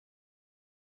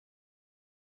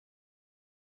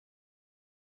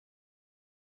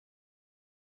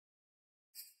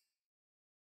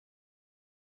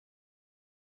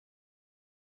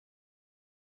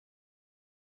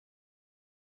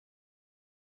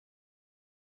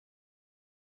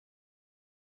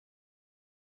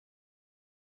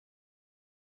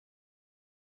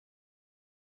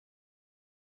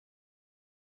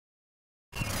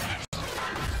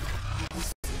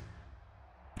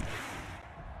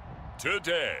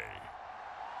Today,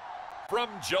 from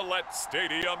Gillette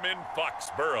Stadium in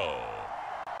Foxborough,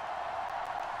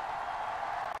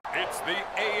 it's the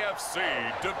AFC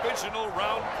Divisional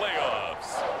Round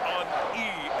playoffs on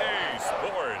EA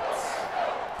Sports.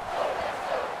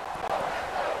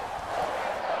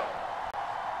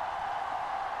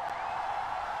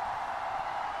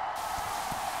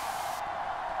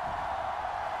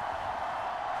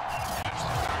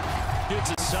 It's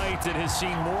a site that has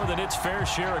seen more than its fair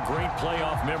share of great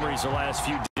playoff memories the last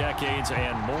few decades,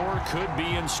 and more could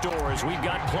be in store as we've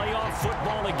got playoff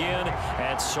football again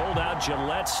at sold-out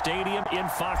Gillette Stadium in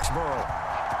Foxborough.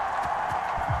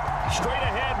 Straight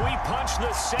ahead, we punch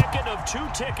the second of two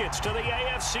tickets to the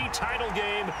AFC title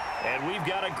game, and we've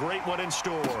got a great one in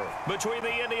store between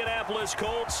the Indianapolis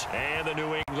Colts and the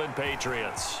New England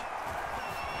Patriots.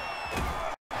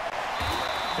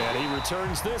 And he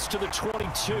returns this to the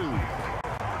 22.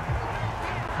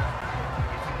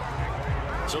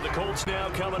 So the Colts now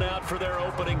coming out for their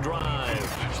opening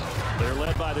drive. They're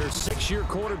led by their 6-year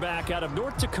quarterback out of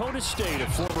North Dakota State, a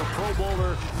former Pro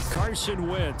Bowler, Carson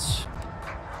Wentz.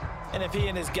 And if he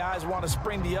and his guys want to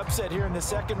spring the upset here in the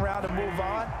second round and move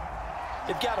on,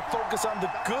 they've got to focus on the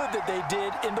good that they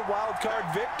did in the wild card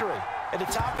victory. At the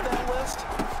top of that list,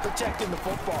 protecting the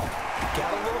football.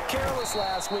 Got a little careless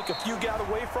last week. A few got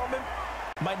away from him.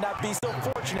 Might not be so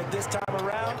fortunate this time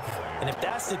around. And if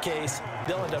that's the case,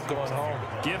 they'll end up going home.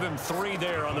 Give him 3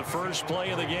 there on the first play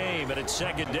of the game, and it's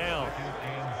second down.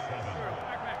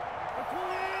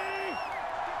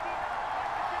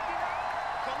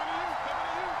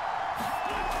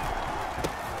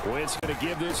 Wentz going to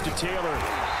give this to Taylor.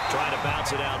 Trying to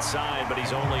bounce it outside, but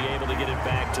he's only able to get it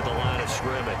back to the line of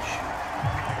scrimmage.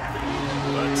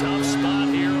 A tough spot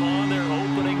here on their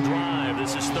opening drive.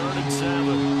 This is 3rd and 7.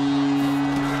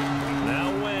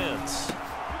 Now Wentz.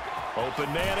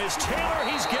 Open man is Taylor.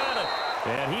 He's got it.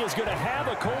 And he is going to have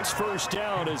a Colts first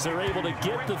down as they're able to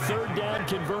get the 3rd down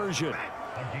conversion.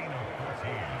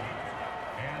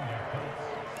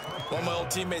 One of my old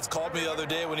teammates called me the other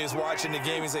day when he was watching the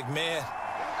game. He's like, man,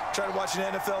 trying to watch an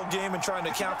NFL game and trying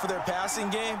to account for their passing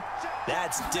game,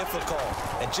 that's difficult.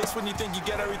 And just when you think you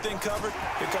get everything covered,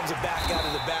 here comes a back out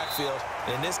of the backfield.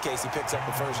 And in this case, he picks up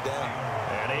the first down.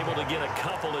 And able to get a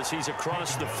couple as he's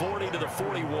across the 40 to the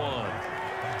 41.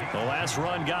 The last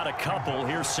run got a couple.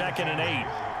 Here's 2nd and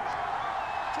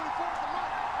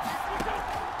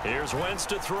 8. Here's Wentz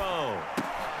to throw.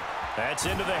 That's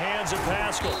into the hands of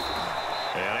Pascal.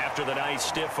 And after the nice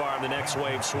stiff arm, the next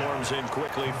wave swarms in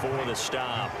quickly for the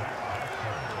stop.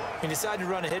 He decided to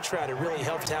run a hitch route. It really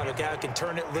helped to have a guy who can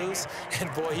turn it loose.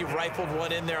 And, boy, he rifled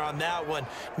one in there on that one.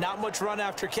 Not much run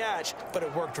after catch, but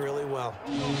it worked really well.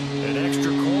 An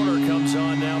extra corner comes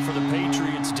on now for the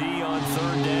Patriots D on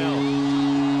 3rd down.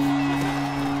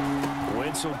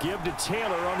 Wentz will give to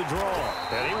Taylor on the draw.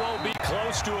 And he won't be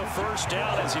close to a first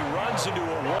down as he runs into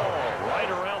a wall right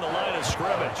around the line of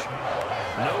scrimmage.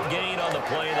 No gain on the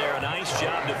play there. A nice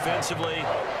job defensively.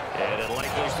 And it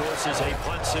likely forces a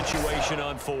punt situation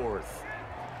on 4th.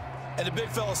 And the big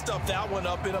fella stuffed that one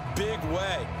up in a big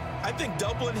way. I think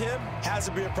doubling him has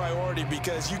to be a priority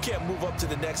because you can't move up to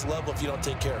the next level if you don't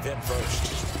take care of him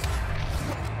first.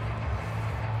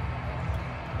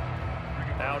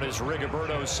 Out is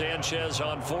Rigoberto Sanchez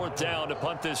on 4th down to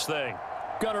punt this thing.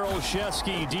 Gunnar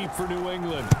Olszewski deep for New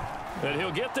England. And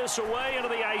he'll get this away into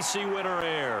the icy winter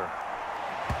air.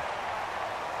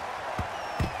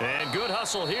 And good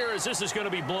hustle here as this is going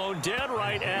to be blown dead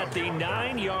right at the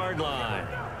 9-yard line.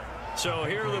 So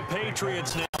here are the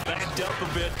Patriots now backed up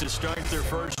a bit to start their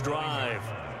first drive.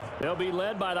 They'll be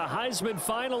led by the Heisman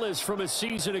finalist from a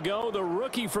season ago, the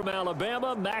rookie from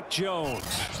Alabama, Mac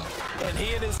Jones. And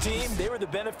he and his team, they were the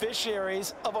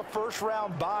beneficiaries of a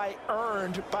first-round bye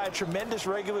earned by a tremendous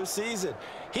regular season.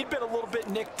 He'd been a little bit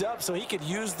nicked up so he could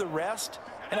use the rest.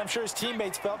 And I'm sure his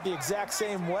teammates felt the exact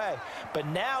same way. But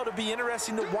now it'll be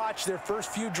interesting to watch their first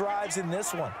few drives in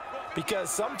this one. Because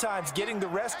sometimes getting the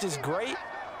rest is great,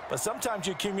 but sometimes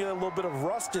you accumulate a little bit of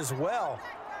rust as well.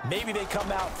 Maybe they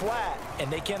come out flat, and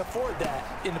they can't afford that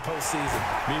in the postseason.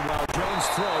 Meanwhile, Jones'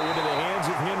 throw into the hands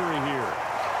of Henry here.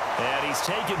 And he's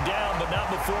taken down, but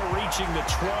not before reaching the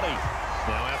 20.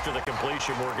 Now, after the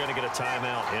completion, we're going to get a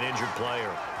timeout, an injured player.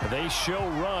 They show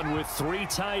run with 3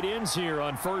 tight ends here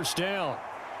on first down.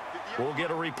 We'll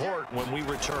get a report when we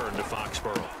return to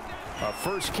Foxborough. A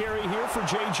first carry here for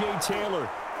J.J. Taylor.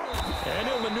 And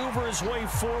he'll maneuver his way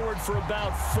forward for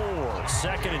about 4.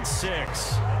 2nd and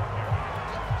 6.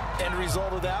 End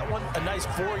result of that one, a nice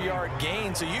 4-yard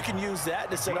gain, so you can use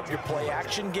that to set up your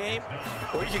play-action game,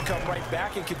 or you can come right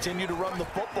back and continue to run the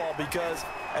football because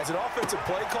as an offensive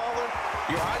play caller,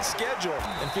 you're on schedule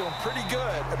and feeling pretty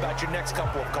good about your next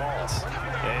couple of calls.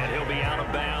 And he'll be out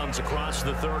of bounds across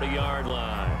the 30-yard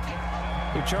line.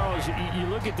 Well, Charles, you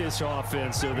look at this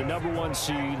offense, they're the #1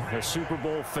 seed, a Super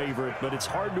Bowl favorite, but it's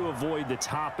hard to avoid the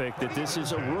topic that this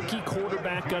is a rookie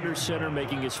quarterback under center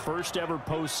making his first ever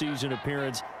postseason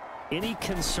appearance. Any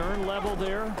concern level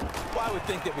there? Well, I would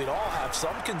think that we'd all have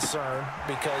some concern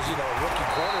because, you know, a rookie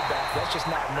quarterback, that's just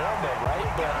not normal, right?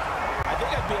 But I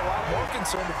think I'd be a lot more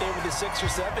concerned if they were the 6 or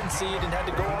 7 seed and had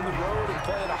to go on the road and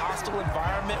play in a hostile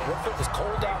environment. What if it was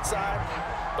cold outside?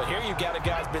 But here you got a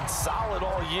guy who's been solid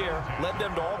all year, led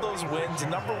them to all those wins, a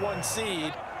 #1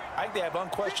 seed. I think they have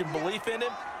unquestioned belief in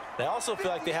him. They also feel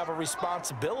like they have a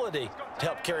responsibility to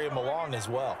help carry him along as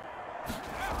well.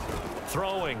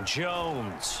 Throwing,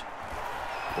 Jones.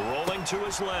 Rolling to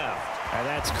his left. And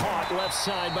that's caught left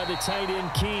side by the tight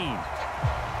end, Keene.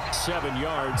 7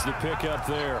 yards, the pickup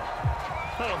there.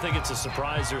 I don't think it's a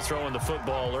surprise they're throwing the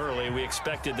football early. We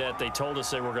expected that. They told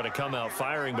us they were going to come out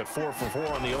firing, but 4 for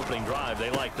 4 on the opening drive. They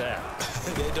like that.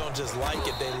 They don't just like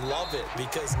it, they love it,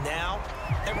 because now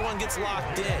everyone gets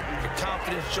locked in. Your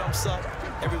confidence jumps up.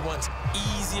 Everyone's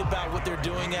easy about what they're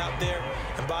doing out there.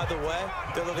 And by the way,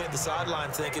 they're looking at the sideline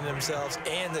thinking to themselves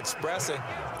and expressing,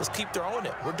 let's keep throwing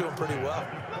it. We're doing pretty well.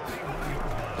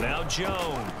 Now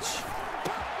Jones.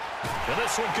 And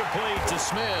this one complete to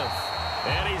Smith.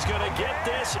 And he's going to get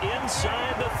this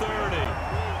inside the 30.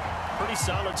 Pretty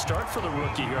solid start for the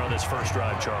rookie here on this first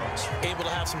drive, Charles. Able to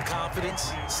have some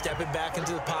confidence, stepping back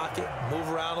into the pocket, move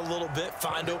around a little bit,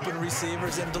 find open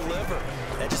receivers, and deliver.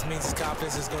 That just means his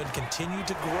confidence is going to continue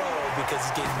to grow because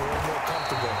he's getting more and more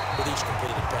comfortable with each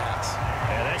completed pass.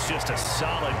 And that's just a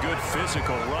solid, good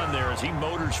physical run there as he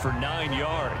motors for 9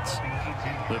 yards.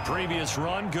 The previous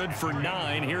run, good for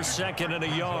 9. Here's 2nd and a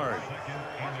yard.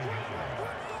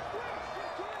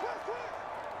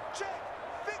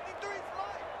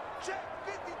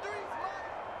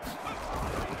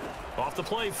 Off the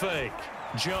play fake,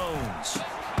 Jones.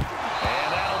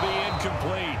 And that'll be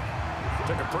incomplete.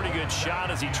 Took a pretty good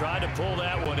shot as he tried to pull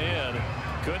that one in.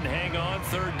 Couldn't hang on,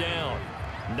 3rd down.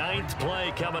 9th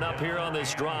play coming up here on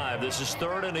this drive. This is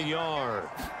 3rd and a yard.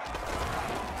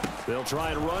 They'll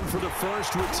try and run for the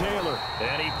first with Taylor.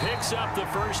 And he picks up the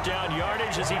first down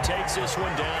yardage as he takes this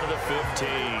one down to the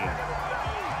 15.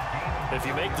 If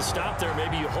you make the stop there,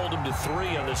 maybe you hold them to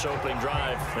 3 on this opening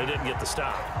drive. They didn't get the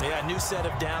stop. Yeah, new set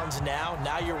of downs now.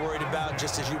 Now you're worried about,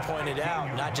 just as you pointed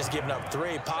out, not just giving up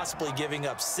 3, possibly giving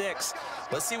up 6.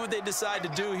 Let's see what they decide to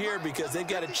do here because they've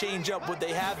got to change up what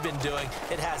they have been doing.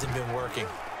 It hasn't been working.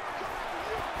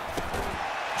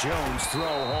 Jones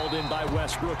throw hauled in by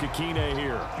Westbrook-Akine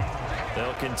here.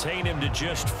 They'll contain him to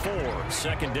just 4.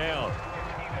 2nd down.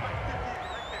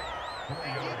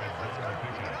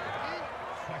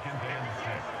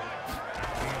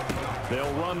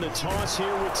 They'll run the toss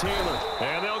here with Taylor.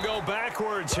 And they'll go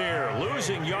backwards here,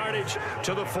 losing yardage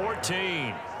to the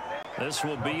 14. This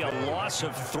will be a loss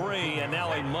of 3, and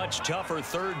now a much tougher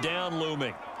 3rd down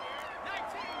looming.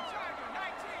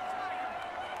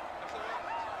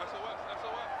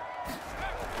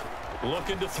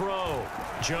 Looking to throw.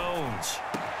 Jones.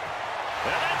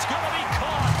 And that's going to be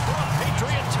caught for a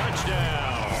Patriot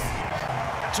touchdown.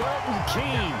 Dalton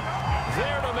Keene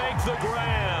there to make the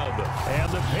grab. And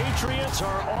the Patriots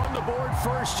are on the board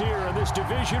first here in this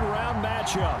division round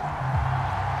matchup.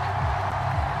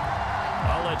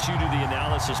 I'll let you do the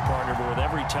analysis, partner, but with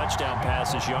every touchdown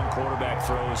pass this young quarterback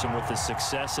throws and with the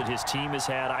success that his team has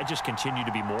had, I just continue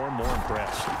to be more and more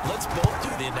impressed. Let's both do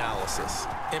the analysis.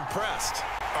 Impressed.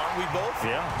 Aren't we both?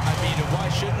 Yeah. I mean, why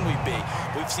shouldn't we be?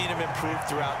 We've seen him improve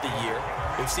throughout the year.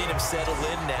 We've seen him settle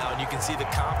in now, and you can see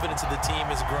the confidence of the team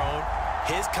has grown.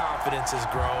 His confidence has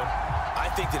grown. I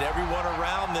think that everyone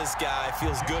around this guy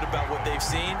feels good about what they've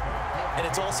seen, and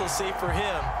it's also safe for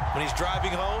him when he's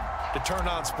driving home to turn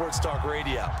on Sports Talk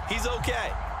Radio. He's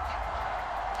okay.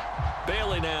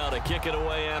 Bailey now to kick it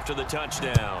away after the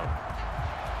touchdown.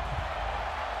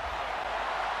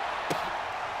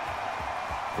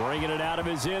 Bringing it out of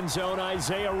his end zone,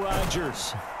 Isaiah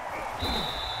Rodgers.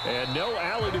 And no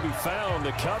alley to be found.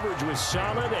 The coverage was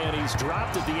solid, and he's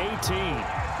dropped at the 18.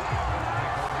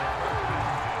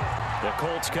 The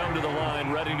Colts come to the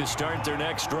line ready to start their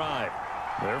next drive.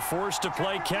 They're forced to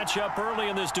play catch-up early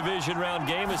in this division round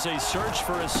game as they search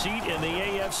for a seat in the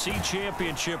AFC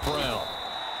Championship round.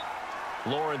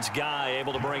 Lawrence Guy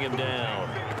able to bring him down.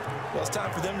 Well, it's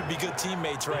time for them to be good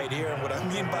teammates right here. And what I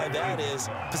mean by that is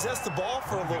possess the ball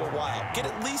for a little while. Get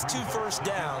at least 2 first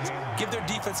downs. Give their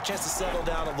defense a chance to settle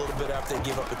down a little bit after they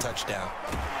give up a touchdown.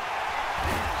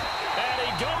 And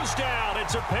he goes down.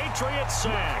 It's a Patriots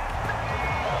sack.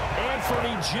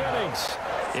 Anthony Jennings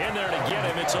in there to get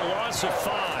him. It's a loss of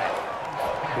 5.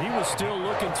 He was still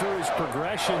looking through his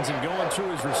progressions and going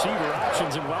through his receiver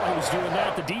options, and while he was doing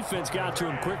that, the defense got to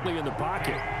him quickly in the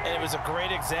pocket. And it was a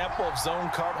great example of zone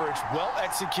coverage. Well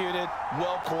executed,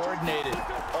 well coordinated.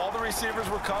 All the receivers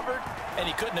were covered, and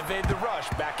he couldn't evade the rush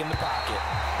back in the pocket.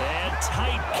 And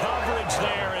tight coverage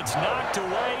there. It's knocked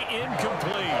away,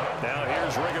 incomplete. Now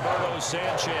here's Rigoberto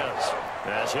Sanchez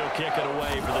as he'll kick it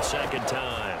away for the second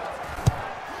time.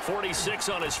 46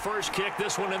 on his first kick,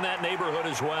 this one in that neighborhood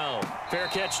as well. Fair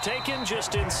catch taken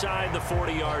just inside the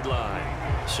 40-yard line.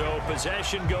 So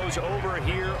possession goes over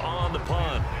here on the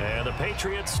punt, and the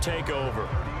Patriots take over.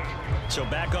 So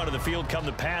back onto the field come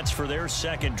the Pats for their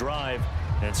second drive.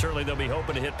 And certainly they'll be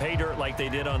hoping to hit pay dirt like they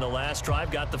did on the last drive.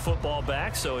 Got the football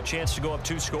back, so a chance to go up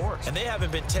 2 scores. And they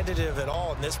haven't been tentative at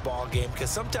all in this ball game,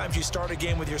 because sometimes you start a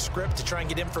game with your script to try and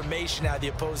get information out of the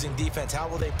opposing defense. How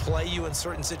will they play you in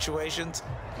certain situations?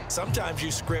 Sometimes you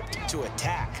script to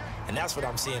attack, and that's what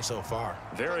I'm seeing so far.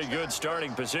 Very good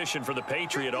starting position for the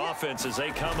Patriot offense as they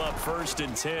come up 1st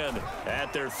and 10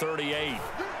 at their 38.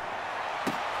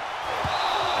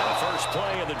 First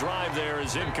play of the drive there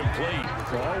is incomplete.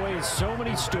 Always so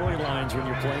many storylines when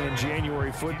you're playing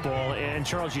January football. And,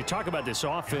 Charles, you talk about this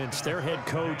offense, their head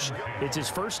coach, it's his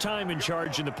first time in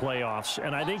charge in the playoffs.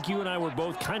 And I think you and I were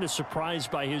both kind of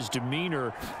surprised by his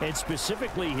demeanor and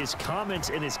specifically his comments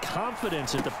and his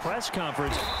confidence at the press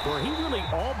conference where he really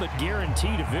all but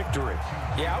guaranteed a victory.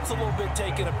 Yeah, I was a little bit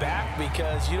taken aback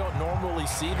because you don't normally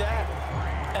see that.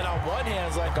 And on one hand,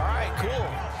 it's like, all right, cool.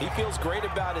 He feels great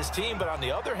about his team. But on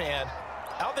the other hand,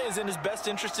 I don't think it's in his best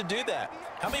interest to do that.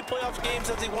 How many playoff games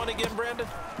has he won again, Brandon?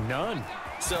 None.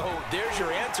 So there's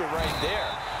your answer right there.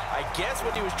 I guess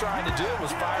what he was trying to do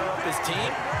was fire up his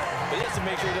team. But he has to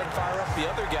make sure he doesn't fire up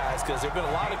the other guys, because there have been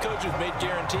a lot of coaches who've made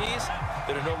guarantees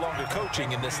that are no longer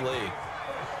coaching in this league.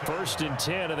 1st and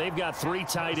 10, and they've got 3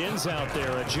 tight ends out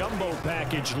there. A jumbo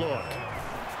package look.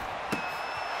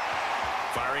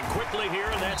 Firing quickly here,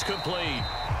 and that's complete.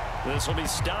 This will be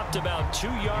stopped about 2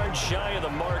 yards shy of the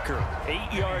marker.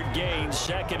 8-yard gain,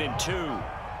 2nd and 2.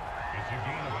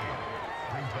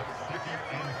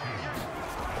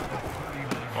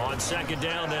 On 2nd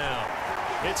down now,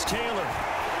 it's Taylor.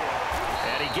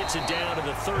 And he gets it down to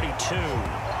the 32.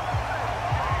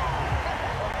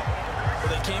 Well,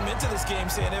 they came into this game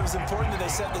saying it was important that they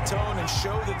set the tone and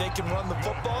show that they can run the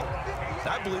football.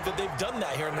 I believe that they've done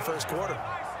that here in the first quarter.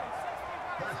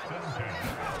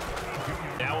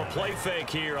 Now a play fake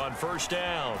here on 1st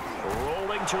down.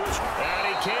 Rolling to his... And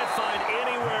he can't find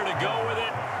anywhere to go with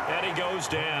it. And he goes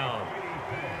down.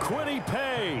 Quiddy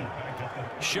Pay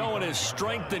showing his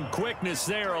strength and quickness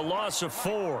there. A loss of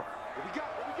 4.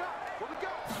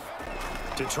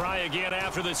 To try again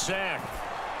after the sack.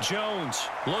 Jones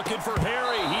looking for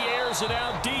Harry. He airs it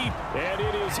out deep. And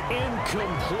it is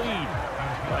incomplete.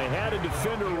 I had a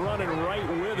defender running right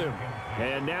with him.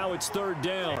 And now it's 3rd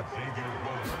down.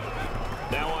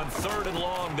 Now on 3rd and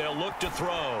long, they'll look to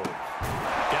throw.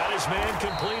 Got his man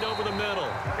complete over the middle.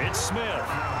 It's Smith.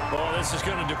 Well, this is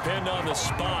going to depend on the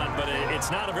spot, but it's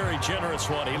not a very generous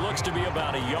one. He looks to be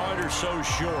about a yard or so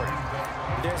short.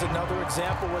 There's another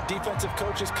example what defensive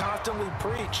coaches constantly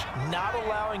preach, not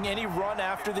allowing any run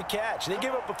after the catch. They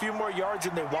gave up a few more yards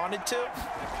than they wanted to,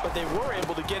 but they were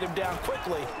able to get him down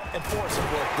quickly and force a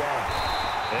fourth down.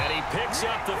 And he picks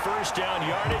up the 1st down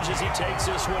yardage as he takes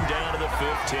this one down to the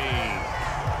 15.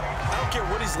 I don't care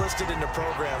what he's listed in the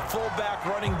program. Fullback,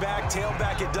 running back,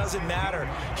 tailback, it doesn't matter.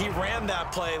 He ran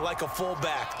that play like a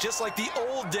fullback. Just like the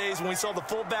old days when we saw the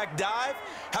fullback dive.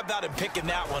 How about him picking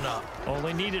that one up?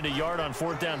 Only needed a yard on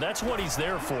 4th down. That's what he's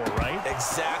there for, right?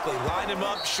 Exactly. Line him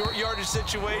up, short yardage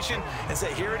situation, and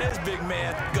say, here it is, big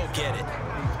man. Go get it.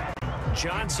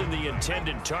 Johnson the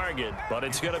intended target, but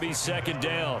it's going to be 2nd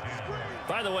down.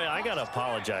 By the way, I got to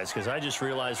apologize because I just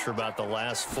realized for about the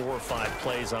last 4 or 5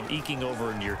 plays I'm eking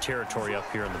over into your territory up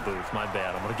here in the booth. My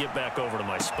bad. I'm going to get back over to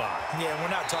my spot. Yeah,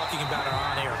 we're not talking about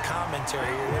our on-air commentary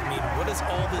here. I mean, what is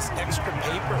all this extra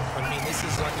paper? I mean, this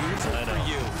is unusual for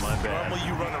you. My bad. Normally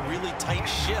you run a really tight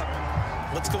ship.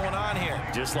 What's going on here?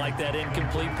 Just like that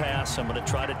incomplete pass, I'm going to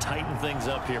try to tighten things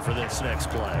up here for this next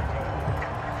play.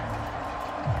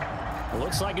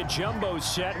 Looks like a jumbo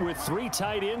set with 3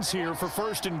 tight ends here for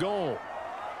 1st and goal.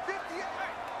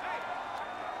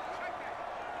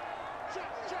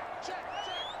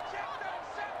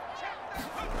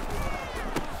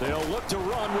 They'll look to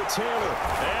run with Taylor.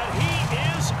 And he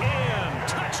is in.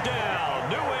 Touchdown,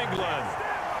 New England.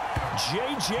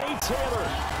 J.J. Taylor.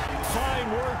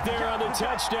 Fine work there on the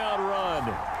touchdown run.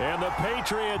 And the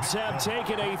Patriots have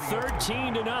taken a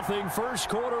 13-0 first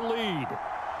quarter lead.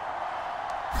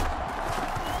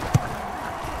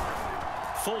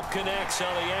 Folk connects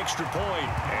on the extra point,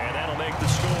 and that'll make the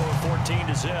score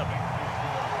 14-0.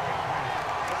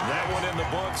 That one in the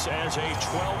books as a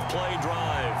 12-play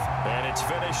drive, and it's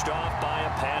finished off by a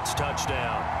Pats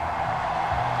touchdown.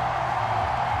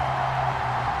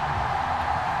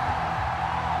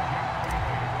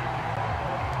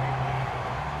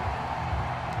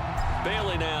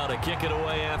 Bailey now to kick it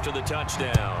away after the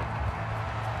touchdown.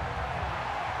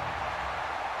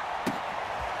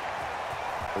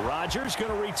 Rodgers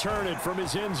going to return it from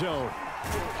his end zone.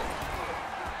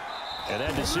 And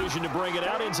that decision to bring it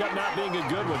out ends up not being a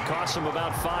good one. Costs him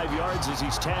about 5 yards as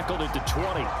he's tackled at the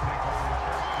 20.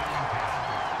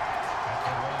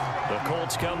 The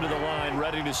Colts come to the line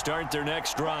ready to start their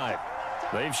next drive.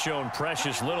 They've shown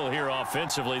precious little here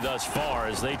offensively thus far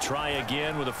as they try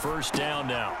again with a first down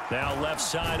now. Now left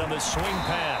side on the swing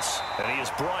pass. And he is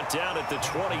brought down at the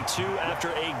 22 after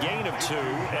a gain of 2.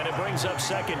 And it brings up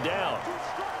second down.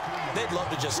 They'd love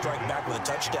to just strike back with a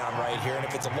touchdown right here, and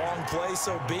if it's a long play,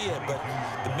 so be it. But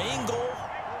the main goal,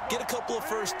 get a couple of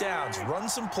first downs, run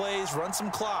some plays, run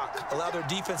some clock, allow their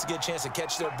defense to get a chance to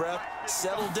catch their breath,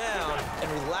 settle down,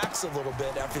 and relax a little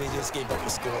bit after they just gave up a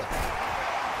score.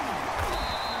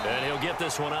 And he'll get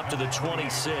this one up to the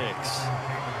 26.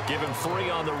 Give him 3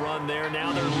 on the run there.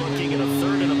 Now they're looking at a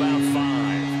 3rd and about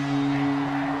 5.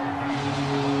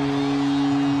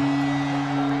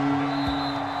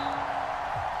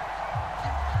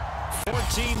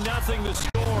 14-0 the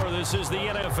score. This is the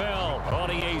NFL on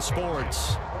EA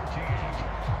Sports.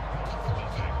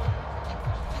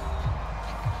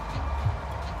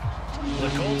 The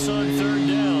Colts on 3rd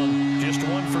down. Just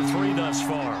 1 for 3 thus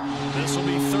far. This will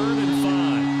be 3rd and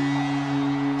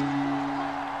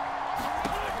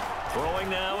 5. Throwing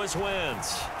now is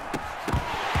Wentz.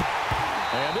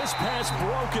 And this pass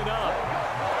broken up.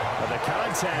 And the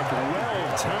contact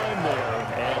well timed there.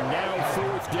 And now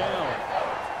 4th down.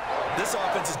 This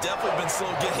offense has definitely been slow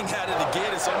getting out of the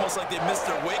gate. It's almost like they missed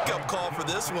their wake-up call for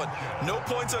this one. No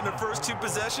points on their first 2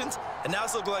 possessions, and now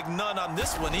it's looking like none on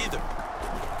this one either.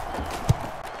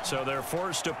 So they're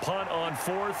forced to punt on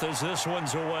 4th as this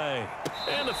one's away.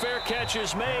 And the fair catch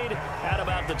is made at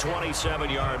about the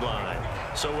 27-yard line.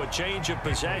 So a change of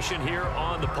possession here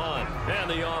on the punt. And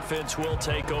the offense will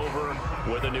take over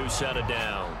with a new set of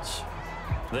downs.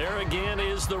 There again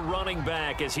is the running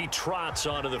back as he trots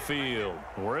onto the field.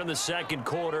 We're in the second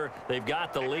quarter. They've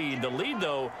got the lead. The lead,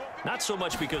 though, not so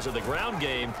much because of the ground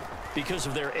game, because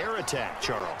of their air attack,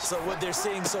 Charles. So what they're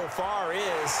seeing so far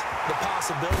is the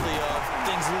possibility of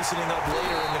things loosening up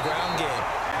later in the ground game.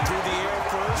 Through the air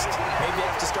first, maybe they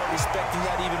have to start respecting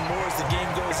that even more as the game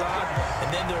goes on,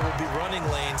 and then there will be running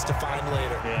lanes to find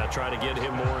later. Yeah, try to get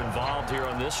him more involved here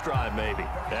on this drive, maybe.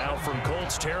 Now from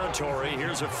Colts territory,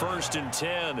 here's a 1st and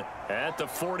 10 at the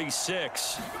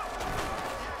 46.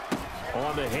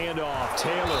 On the handoff,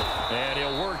 Taylor, and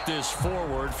he'll work this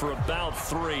forward for about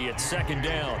 3 at 2nd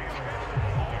down.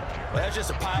 Well, that's just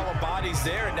a pile of bodies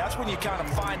there, and that's when you kind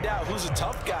of find out who's a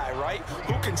tough guy, right?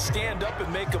 Who can stand up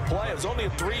and make a play. It was only a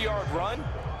 3-yard run,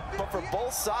 but for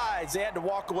both sides, they had to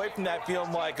walk away from that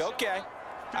feeling like, okay,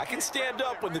 I can stand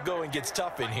up when the going gets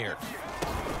tough in here.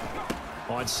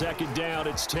 On 2nd down,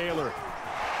 it's Taylor.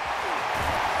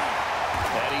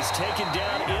 And he's taken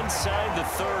down inside the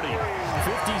 30.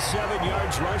 57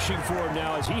 yards rushing for him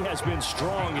now as he has been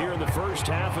strong here in the first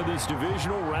half of this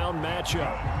divisional round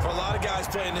matchup. For a lot of guys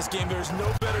playing this game, there's no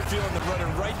better feeling than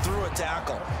running right through a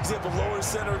tackle. He's able to lower his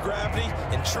center of gravity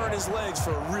and churn his legs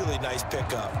for a really nice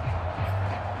pickup.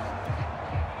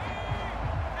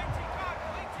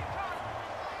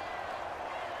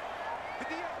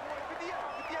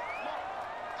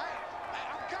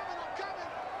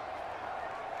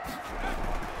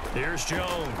 Here's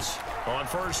Jones on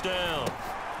 1st down.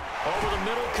 Over the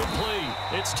middle, complete.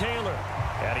 It's Taylor.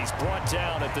 And he's brought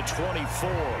down at the 24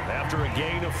 after a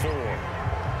gain of 4.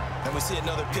 And we see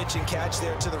another pitch and catch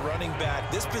there to the running back.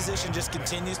 This position just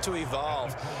continues to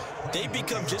evolve. They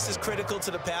become just as critical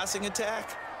to the passing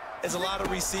attack as a lot of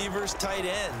receivers, tight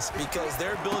ends, because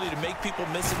their ability to make people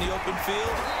miss in the open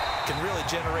field can really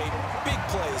generate big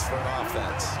plays for an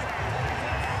offense.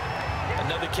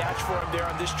 Another catch for him there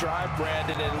on this drive,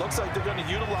 Brandon, and it looks like they're going to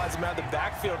utilize him out of the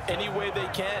backfield any way they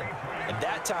can. And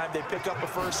that time they pick up a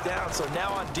 1st down. So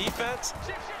now on defense,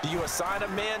 do you assign a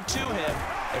man to him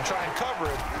and try and cover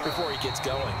it before he gets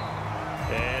going?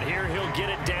 And here he'll get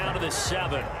it down to the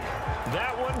 7.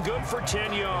 That one good for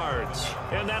 10 yards.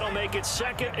 And that'll make it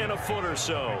 2nd and a foot or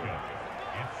so.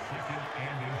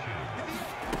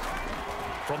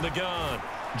 From the gun,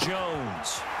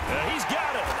 Jones. He's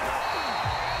got it.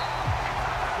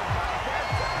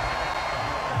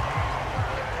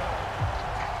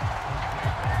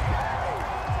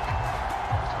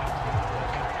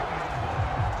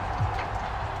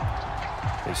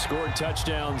 They scored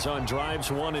touchdowns on drives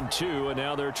 1 and 2, and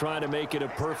now they're trying to make it a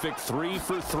perfect 3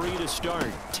 for 3 to start.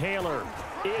 Taylor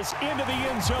is into the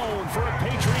end zone for a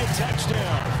Patriot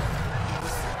touchdown.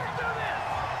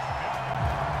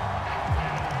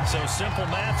 So simple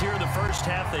math here. The first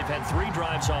half, they've had 3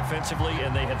 drives offensively,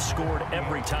 and they have scored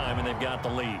every time, and they've got the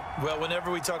lead. Well, whenever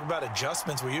we talk about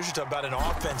adjustments, we usually talk about an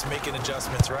offense making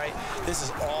adjustments, right? This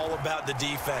is all about the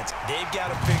defense. They've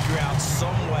got to figure out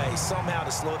some way, somehow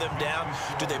to slow them down.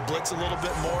 Do they blitz a little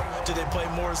bit more? Do they play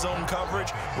more zone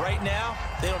coverage? Right now,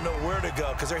 they don't know where to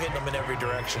go because they're hitting them in every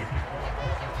direction.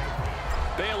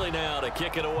 Bailey now to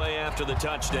kick it away after the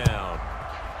touchdown.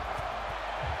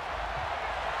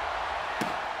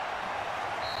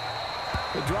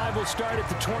 The drive will start at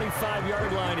the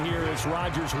 25-yard line here as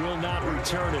Rodgers will not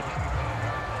return it.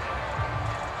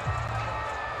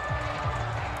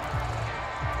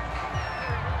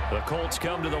 The Colts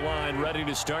come to the line ready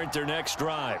to start their next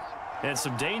drive. And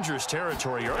some dangerous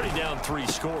territory. You're already down 3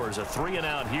 scores. A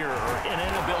 3-and-out here or an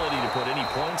inability to put any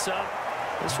points up.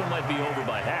 This one might be over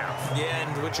by half. Yeah,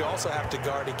 and what you also have to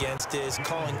guard against is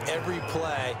calling every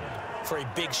play for a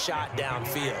big shot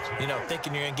downfield. You know,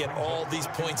 thinking you're going to get all these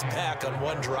points back on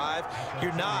one drive.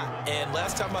 You're not. And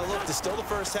last time I looked, it's still the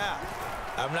first half.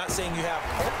 I'm not saying you have.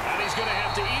 And he's going to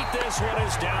have to eat this one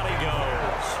as down he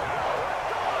goes.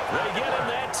 They get him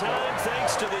that time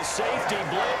thanks to the safety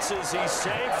blitz as he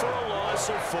sank for a loss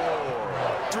of 4.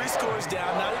 3 scores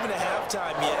down, not even a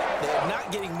halftime yet. They're not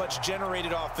getting much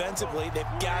generated offensively. They've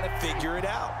got to figure it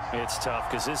out. It's tough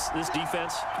because this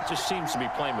defense just seems to be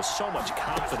playing with so much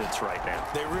confidence right now.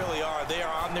 They really are. They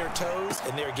are on their toes,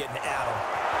 and they're getting at them.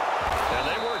 And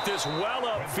they work this well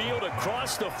upfield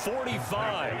across the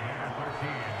 45.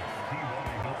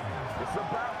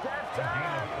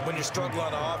 When you're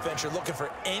struggling on offense, you're looking for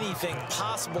anything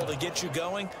possible to get you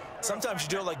going. Sometimes you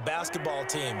do it like basketball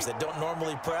teams that don't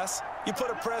normally press. You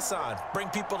put a press on, bring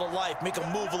people to life, make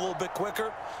them move a little bit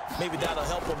quicker. Maybe that'll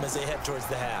help them as they head towards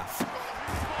the half.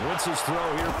 Wentz's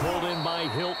throw here pulled in by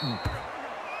Hilton.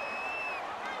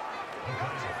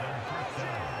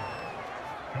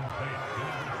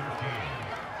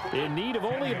 In need of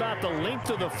only about the length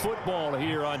of the football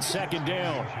here on 2nd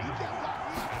down.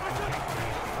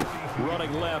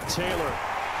 Running left, Taylor.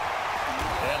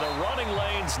 And the running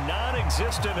lane's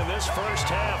non-existent in this first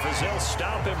half as they'll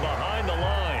stop him behind the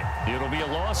line. It'll be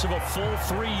a loss of a full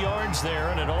 3 yards there,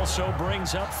 and it also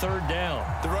brings up 3rd down.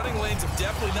 The running lanes have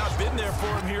definitely not been there for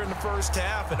him here in the first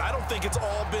half, and I don't think it's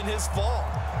all been his fault.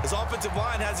 His offensive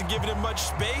line hasn't given him much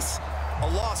space. A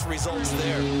loss results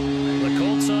there. The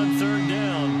Colts on 3rd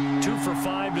down, 2 for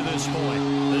 5 to this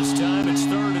point. This time it's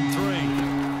 3rd and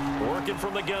 3. Working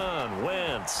from the gun,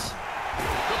 Wentz.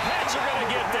 The Pats are going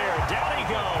to get there. Down he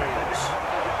goes.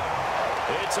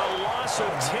 It's a loss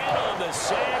of 10 on the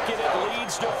sack, and it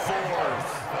leads to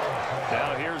 4th.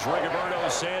 Now here's Rigoberto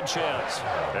Sanchez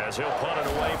as he'll punt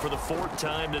it away for the 4th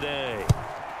time today.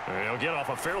 And he'll get off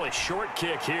a fairly short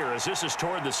kick here as this is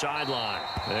toward the sideline.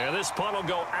 And this punt will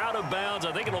go out of bounds.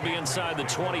 I think it'll be inside the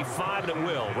 25, and it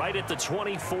will. Right at the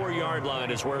 24-yard line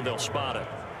is where they'll spot it.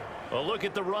 A look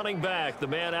at the running back, the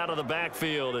man out of the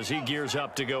backfield as he gears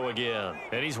up to go again.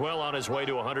 And he's well on his way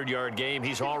to a 100-yard game.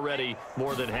 He's already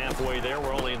more than halfway there.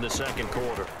 We're only in the 2nd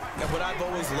quarter. And what I've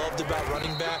always loved about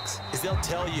running backs is they'll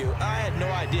tell you, I had no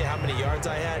idea how many yards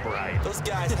I had. Right. Those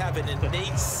guys have an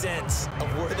innate sense of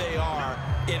where they are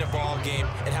in a ball game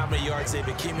and how many yards they've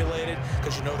accumulated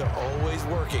because you know they're always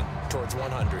working towards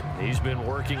 100. He's been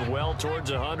working well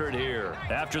towards 100 here.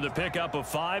 After the pickup of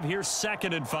 5, here's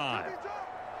 2nd and 5.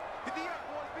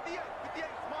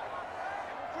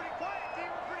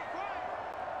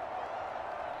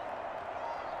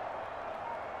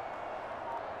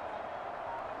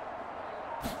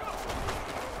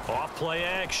 Off play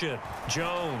action.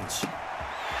 Jones.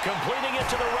 Completing it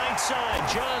to the right side.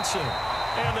 Johnson.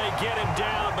 And they get him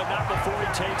down, but not before he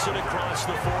takes it across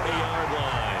the 40-yard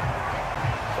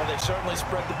line. Well, they've certainly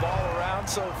spread the ball around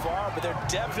so far, but they're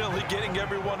definitely getting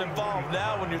everyone involved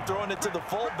now when you're throwing it to the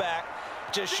fullback.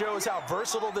 Just shows how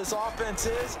versatile this offense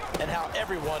is and how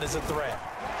everyone is a threat.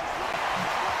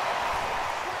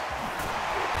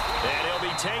 And he'll be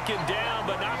be taken down,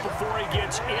 but not before he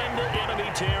gets into enemy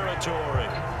territory.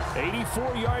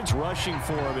 84 yards rushing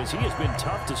for him as he has been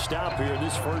tough to stop here in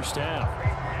this first half.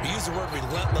 We use the word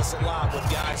relentless a lot with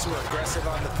guys who are aggressive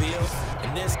on the field.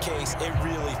 In this case, it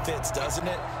really fits, doesn't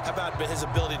it? How about his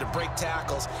ability to break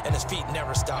tackles and his feet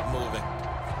never stop moving?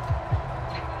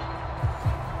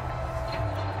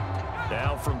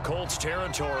 Now from Colts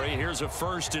territory, here's a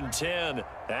 1st and 10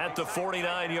 at the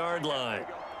 49-yard line.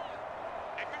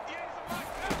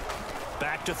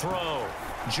 Back to throw.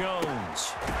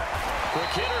 Jones. Quick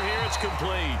hitter here, it's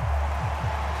complete.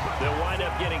 They'll wind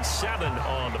up getting 7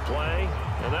 on the play,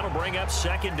 and that'll bring up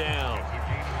 2nd down.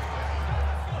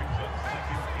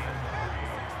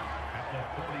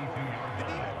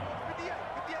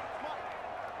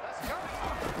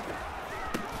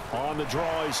 On the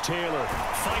draw is Taylor.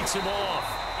 Fights him off.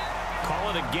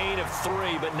 Call it a gain of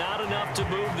 3, but not enough to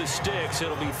move the sticks.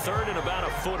 It'll be 3rd and about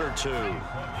a foot or 2.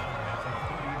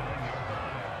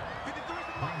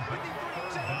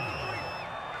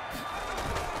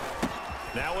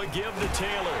 Now a give to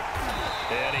Taylor.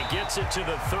 And he gets it to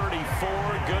the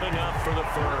 34. Good enough for the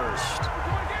first.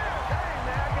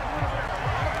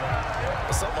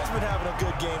 Someone's been having a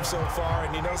good game so far,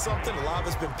 and you know something? A lot of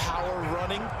it's been power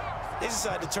running. They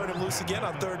decided to turn him loose again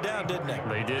on 3rd down, didn't they?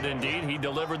 They did indeed. He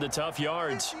delivered the tough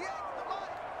yards.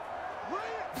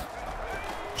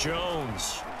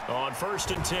 Jones on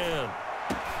 1st and 10.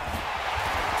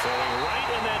 Throwing right,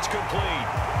 and that's complete.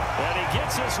 And he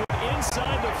gets this one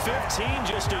inside the 15,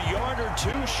 just a yard or 2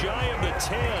 shy of the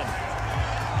 10.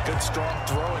 Good strong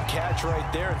throw and catch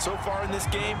right there. And so far in this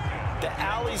game, the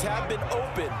alleys have been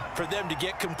open for them to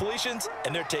get completions,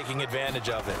 and they're taking advantage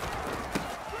of it.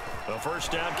 A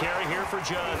 1st down carry here for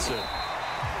Johnson.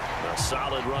 A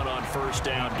solid run on 1st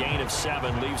down. Gain of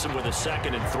 7 leaves him with a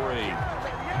 2nd and 3.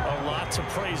 A lot to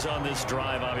praise on this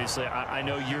drive, obviously. I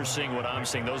know you're seeing what I'm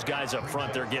seeing. Those guys up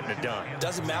front, they're getting it done.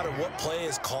 Doesn't matter what play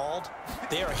is called.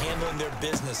 They are handling their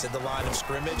business at the line of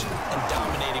scrimmage and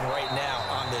dominating right now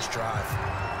on this drive.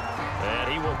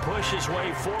 And he will push his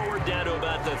way forward down to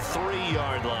about the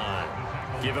 3-yard line.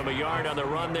 Give him a yard on the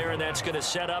run there, and that's going to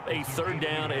set up a 3rd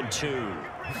down and 2.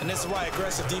 And this is why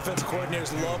aggressive defensive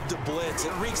coordinators love to blitz.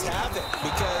 It wreaks havoc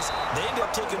because they end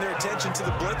up taking their attention to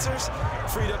the blitzers,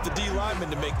 freed up the D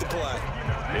lineman to make the play.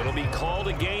 It'll be called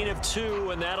a gain of 2,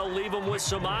 and that'll leave them with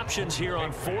some options here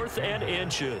on 4th and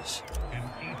inches.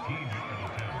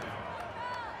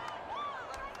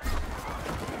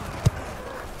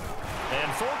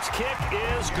 And Folks' kick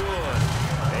is good.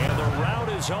 And the route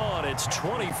is on. It's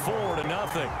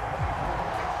 24-0.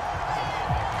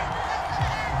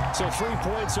 So 3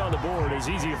 points on the board, as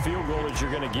easy a field goal as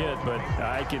you're going to get, but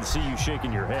I can see you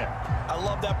shaking your head. I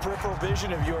love that peripheral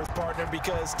vision of yours, partner,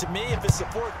 because to me, if it's the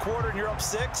 4th quarter and you're up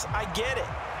 6, I get it.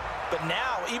 But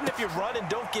now, even if you run and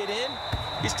don't get in,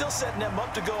 you're still setting them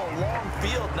up to go a long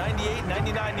field, 98,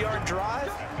 99-yard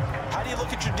drive. How do you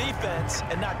look at your defense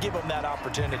and not give them that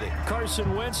opportunity?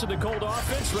 Carson Wentz and the Colt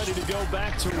offense ready to go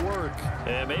back to work.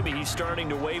 And maybe he's starting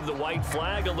to wave the white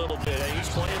flag a little bit. He's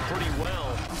playing pretty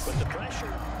well, but the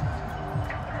pressure.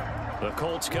 The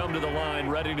Colts come to the line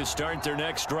ready to start their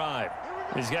next drive.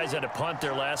 These guys had to punt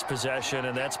their last possession,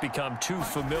 and that's become too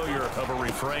familiar of a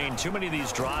refrain. Too many of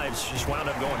these drives just wound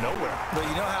up going nowhere. But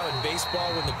you know how in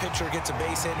baseball, when the pitcher gets a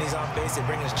base hit and he's on base, they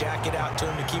bring his jacket out to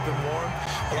him to keep him warm?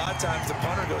 A lot of times the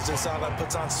punter goes to the sideline,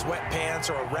 puts on sweatpants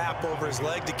or a wrap over his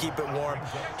leg to keep it warm.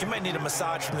 He might need a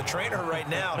massage from the trainer right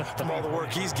now from all the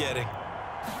work he's getting.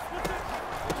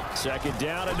 2nd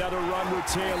down, another run with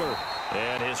Taylor.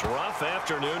 And his rough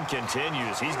afternoon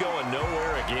continues. He's going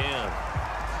nowhere again.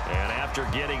 And after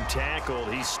getting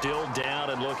tackled, he's still down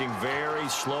and looking very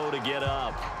slow to get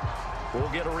up. We'll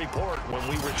get a report when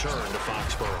we return to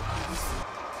Foxborough.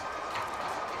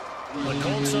 The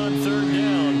Colts on 3rd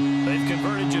down. They've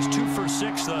converted just 2 for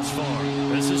 6 thus far.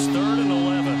 This is 3rd and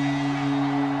 11.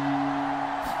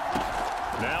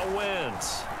 Now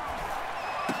Wentz.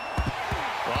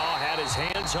 Oh, had his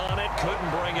hands on it,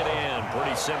 couldn't bring it in.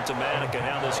 Pretty symptomatic of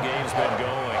how this game's been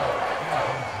going.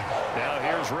 Now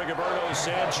here's Rigoberto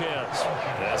Sanchez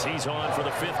as he's on for the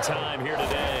 5th time here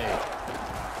today.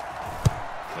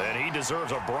 And he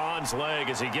deserves a bronze leg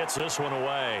as he gets this one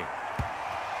away.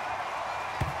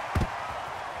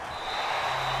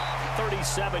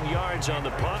 37 yards on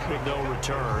the punt with no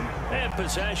return. And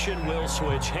possession will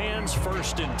switch hands,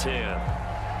 1st and 10.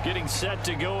 Getting set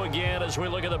to go again as we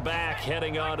look at the back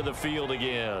heading onto the field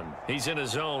again. He's in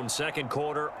his zone, 2nd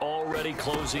quarter, already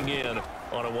closing in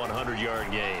on a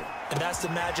 100-yard game. And that's the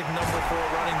magic number for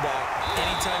a running back.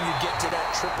 Anytime you get to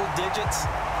that triple digits,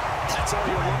 That's all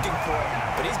you're looking for.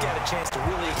 But he's got a chance to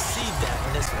really exceed that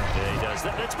in this one. Yeah, he does.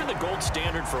 That's been the gold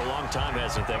standard for a long time,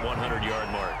 hasn't it, that 100-yard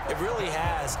mark? It really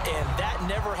has, and that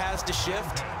never has to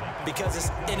shift because it's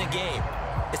in a game.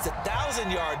 It's the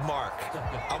 1,000-yard mark.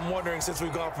 I'm wondering, since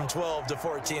we've gone from 12 to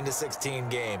 14 to 16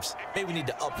 games, maybe we need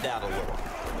to up that a little.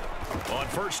 On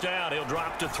first down, he'll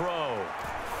drop to throw.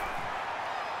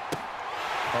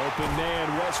 Open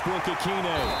man, Westbrook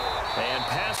Akine. And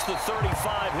past the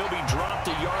 35, he'll be dropped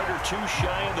a yard or two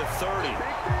shy of the 30.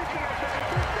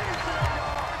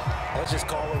 Let's just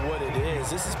call it what it is.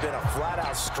 This has been a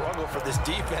flat-out struggle for this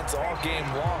defense all game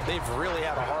long. They've really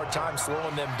had a hard time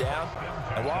slowing them down.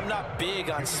 And while I'm not big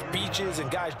on speeches and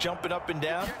guys jumping up and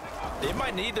down, they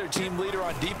might need their team leader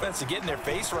on defense to get in their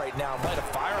face right now and light a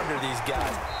fire under these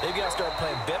guys. They've got to start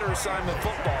playing better assignment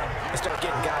football and start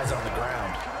getting guys on the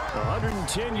ground.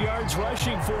 110 yards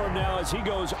rushing for him now as he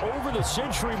goes over the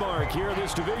century mark here in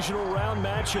this divisional round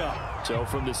matchup. So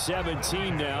from the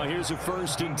 17 now, here's a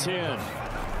 1st and 10.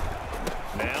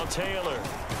 Now Taylor.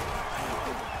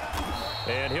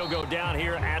 And he'll go down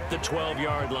here at the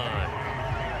 12-yard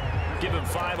line. Give him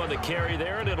 5 on the carry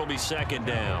there, and it'll be 2nd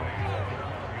down.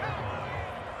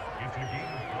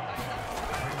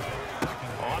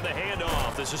 On the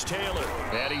handoff, this is Taylor.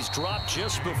 And he's dropped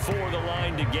just before the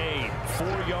line to gain.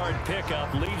 4-yard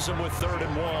pickup leaves him with 3rd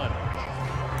and 1.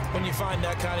 When you find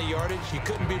that kind of yardage, you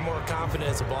couldn't be more confident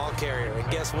as a ball carrier. And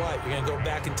guess what? You're going to go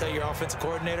back and tell your offensive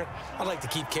coordinator, I'd like to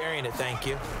keep carrying it, thank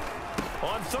you.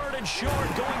 On 3rd and short,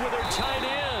 going with their tight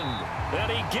end.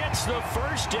 And he gets the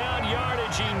first down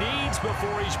yardage he needs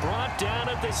before he's brought down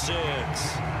at the 6.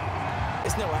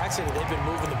 It's no accident they've been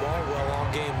moving the ball well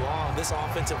all game long. This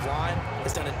offensive line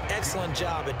has done an excellent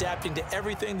job adapting to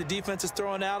everything the defense is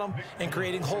throwing at them and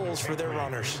creating holes for their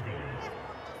runners.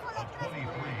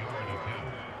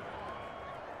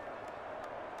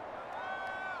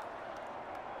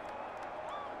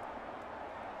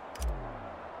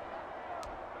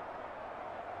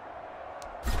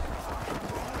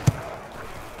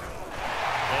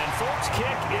 Kick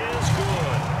is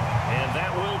good, and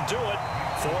that will do it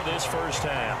for this first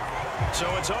half. So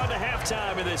it's on to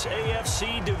halftime in this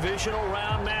AFC Divisional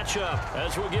Round matchup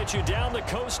as we'll get you down the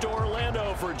coast to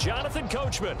Orlando for Jonathan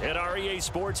Coachman at our EA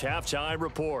Sports Halftime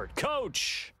Report.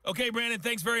 Coach. Okay, Brandon,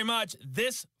 thanks very much.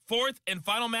 This 4th and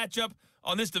final matchup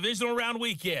on this Divisional Round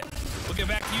weekend. We'll get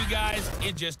back to you guys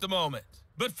in just a moment.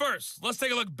 But first, let's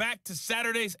take a look back to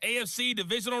Saturday's AFC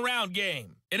Divisional Round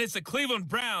game. And it's the Cleveland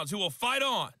Browns who will fight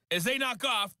on as they knock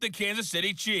off the Kansas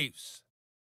City Chiefs.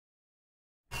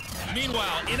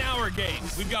 Meanwhile, in our game,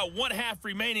 we've got 1 half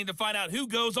remaining to find out who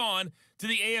goes on to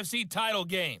the AFC title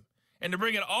game. And to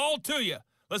bring it all to you,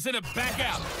 let's send it back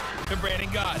out to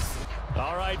Brandon Goss.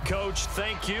 All right, Coach,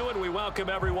 thank you, and we welcome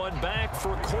everyone back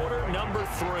for quarter number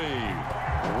 3.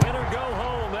 Win or go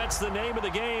home, that's the name of the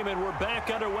game, and we're back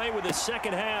underway with the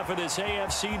second half of this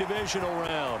AFC Divisional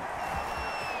Round.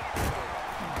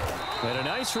 And a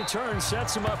nice return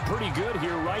sets him up pretty good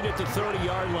here right at the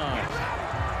 30-yard line.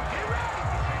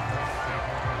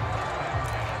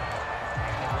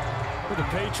 With the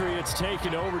Patriots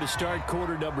taking over to start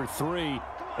quarter number 3.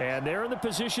 And they're in the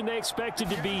position they expected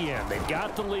to be in. They've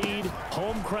got the lead,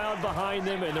 home crowd behind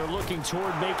them, and they're looking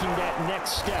toward making that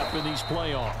next step in these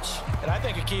playoffs. And I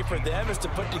think a key for them is to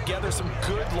put together some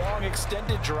good, long,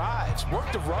 extended drives.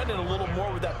 Work the run in a little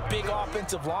more with that big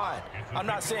offensive line. I'm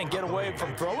not saying get away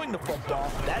from throwing the football.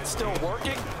 That's still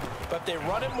working. But if they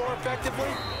run it more effectively,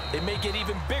 they may get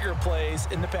even bigger plays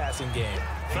in the passing game.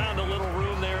 Found a little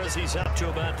room there as he's up to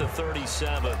about the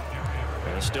 37.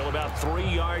 And still about 3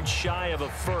 yards shy of a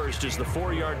first as the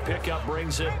 4-yard pickup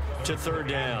brings it to 3rd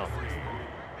down.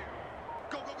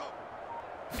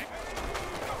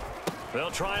 They'll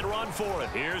try and run for it.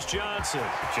 Here's Johnson.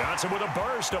 Johnson with a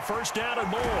burst, a first down and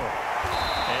more.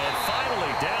 And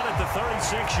finally down at the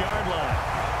 36-yard line.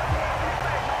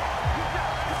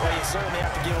 Well, you certainly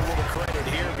have to give a little credit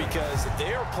here because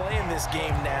they are playing this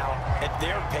game now at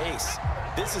their pace.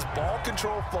 This is ball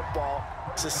control football,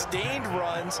 sustained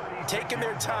runs, taking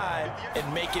their time,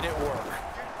 and making it work.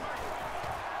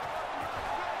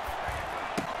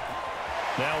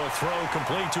 Now a throw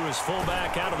complete to his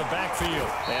fullback out of the backfield.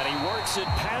 And he works it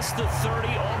past the 30,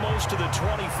 almost to the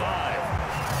 25.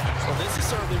 Well, this has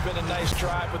certainly been a nice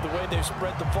drive with the way they've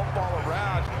spread the football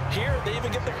around. Here, they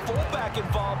even get the fullback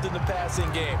involved in the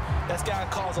passing game. That's got to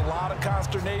cause a lot of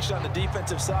consternation on the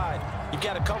defensive side. You've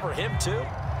got to cover him, too.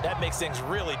 That makes things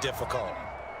really difficult.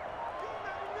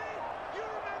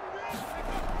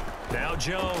 Now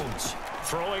Jones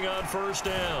throwing on first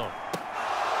down.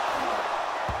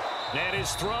 And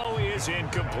his throw is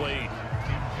incomplete.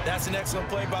 That's an excellent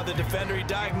play by the defender. He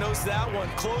diagnosed that one,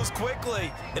 closed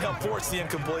quickly, and helped force the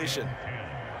incompletion.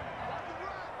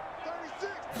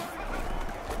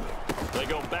 They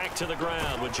go back to the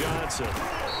ground with Johnson.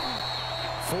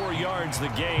 4 yards the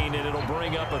gain, and it'll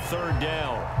bring up a 3rd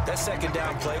down. That 2nd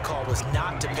down play call was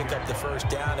not to pick up the 1st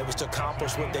down. It was to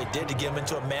accomplish what they did to get them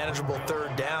into a manageable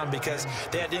 3rd down because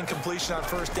they had incompletion on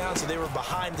 1st down, so they were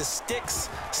behind the sticks,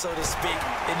 so to speak.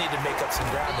 They needed to make up some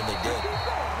ground, and they did.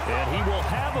 And he will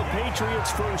have a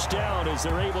Patriots 1st down as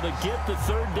they're able to get the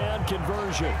 3rd down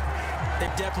conversion. They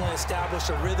definitely established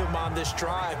a rhythm on this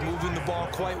drive, moving the ball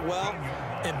quite well.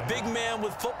 And big man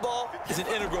with football is an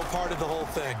integral part of the whole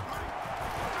thing.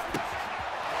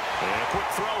 And a quick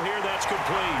throw here, that's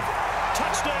complete.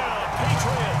 Touchdown,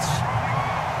 Patriots.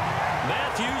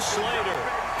 Matthew Slater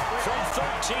from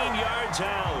 13 yards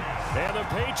out. And the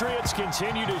Patriots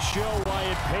continue to show why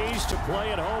it pays to play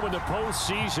at home in the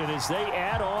postseason as they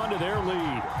add on to their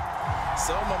lead.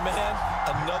 So, my man,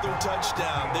 another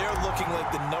touchdown. They're looking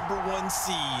like the #1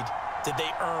 seed that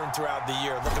they earned throughout the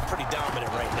year. Looking pretty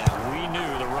dominant right now. We knew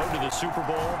the road to the Super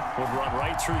Bowl would run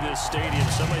right through this stadium.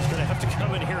 Somebody's going to have to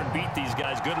come in here and beat these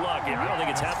guys. Good luck. I don't think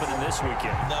it's happening this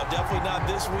weekend. No, definitely not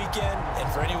this weekend.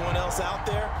 And for anyone else out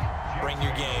there, bring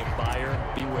your game. Buyer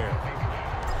beware.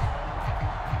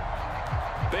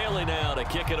 Bailey now to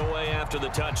kick it away after the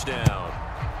touchdown.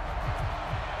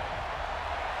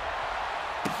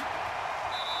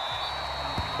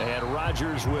 And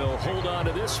Rodgers will hold on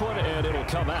to this one, and it'll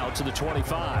come out to the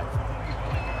 25.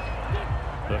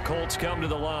 The Colts come to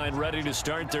the line, ready to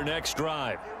start their next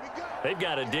drive. They've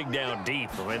got to dig down deep.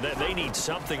 I mean, they need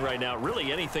something right now,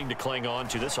 really anything to cling on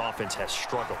to. This offense has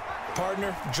struggled.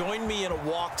 Partner, join me in a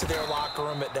walk to their locker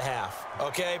room at the half,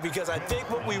 okay? Because I think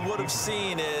what we would have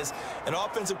seen is an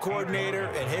offensive coordinator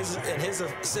and his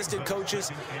assistant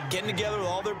coaches getting together with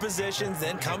all their positions,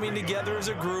 then coming together as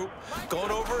a group,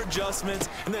 going over adjustments,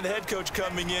 and then the head coach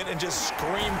coming in and just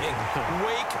screaming,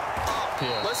 wake up.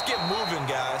 Yeah. Let's get moving,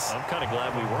 guys. I'm kind of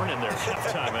glad we weren't in there at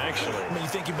halftime, actually. I mean, you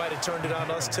think he might have turned it on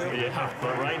us, too? Yeah,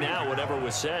 but right now, whatever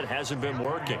was said hasn't been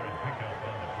working.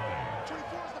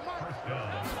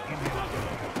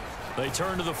 They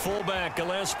turn to the fullback,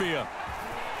 Gillespie.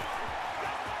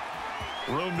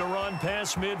 Room to run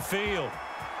past midfield.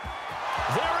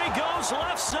 There he goes,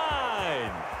 left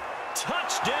side.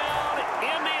 Touchdown,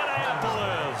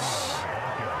 Indianapolis.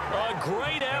 A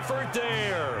great effort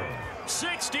there.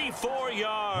 64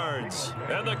 yards.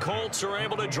 And the Colts are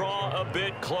able to draw a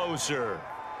bit closer.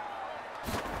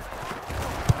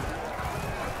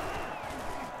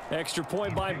 Extra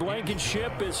point by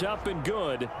Blankenship is up and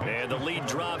good. And the lead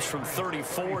drops from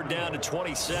 34 down to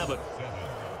 27.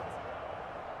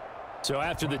 So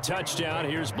after the touchdown,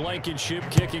 here's Blankenship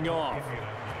kicking off.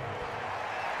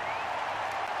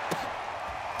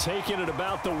 Taking it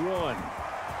about the 1.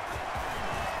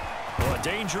 Well, a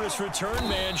dangerous return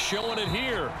man showing it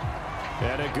here.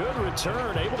 And a good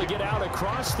return, able to get out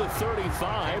across the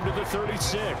 35 to the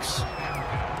 36.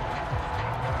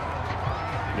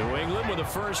 New England with a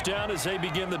first down as they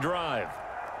begin the drive.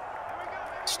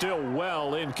 Still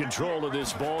well in control of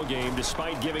this ball game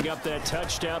despite giving up that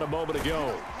touchdown a moment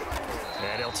ago.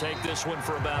 And he'll take this one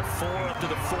for about 4 up to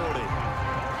the 40.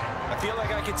 I feel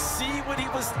like I could see what he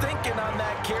was thinking on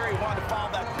that carry. Wanted to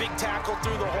follow that big tackle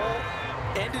through the hole.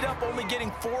 Ended up only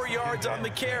getting 4 yards on the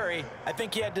carry. I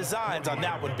think he had designs on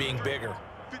that one being bigger.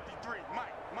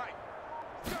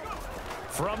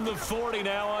 From the 40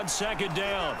 now on second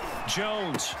down.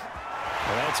 Jones.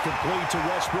 That's complete to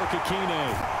Westbrook-Akine.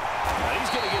 Now he's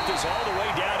going to get this all the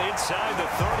way down inside the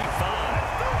 35.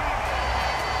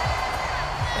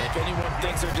 And if anyone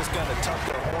thinks they're just going to tuck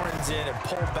their horns in and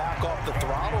pull back off the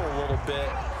throttle a little bit,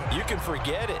 you can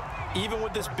forget it. Even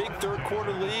with this big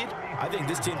third-quarter lead, I think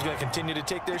this team's going to continue to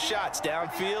take their shots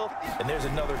downfield, and there's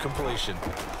another completion.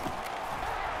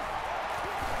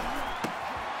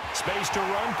 Space to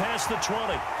run past the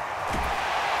 20.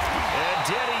 And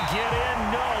did he get in?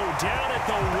 No, down at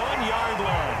the 1-yard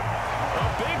line. A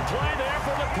big play there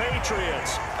for the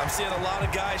Patriots. I'm seeing a lot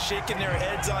of guys shaking their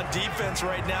heads on defense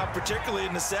right now, particularly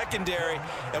in the secondary.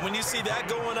 And when you see that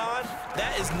going on,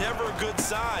 that is never a good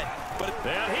sign.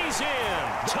 And he's in.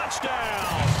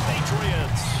 Touchdown,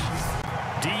 Patriots.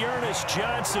 Dearness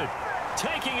Johnson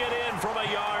taking it in from a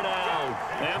yard out.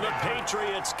 And the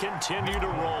Patriots continue to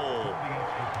roll.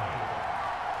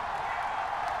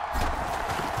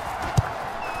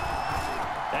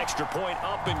 Extra point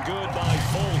up and good by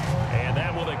Folk. And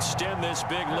that will extend this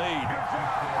big lead.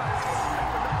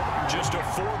 Just a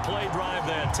 4-play drive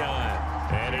that time.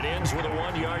 And it ends with a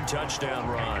 1-yard touchdown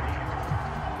run.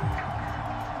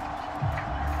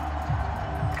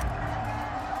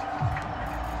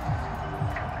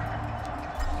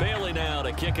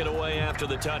 to kick it away after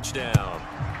the touchdown.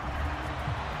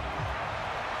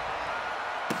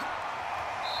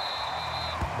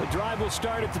 The drive will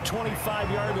start at the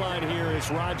 25-yard line here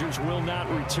as Rodgers will not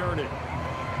return it.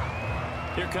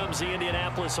 Here comes the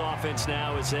Indianapolis offense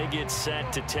now as they get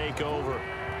set to take over.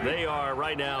 They are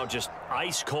right now just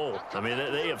ice cold. I mean,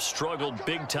 they have struggled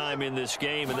big time in this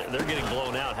game, and they're getting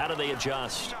blown out. How do they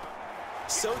adjust?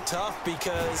 So tough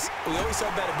because we always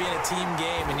talk about it being a team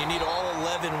game, and you need all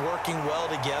 11 working well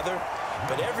together.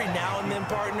 But every now and then,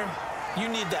 partner, you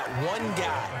need that one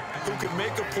guy who can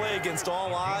make a play against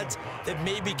all odds that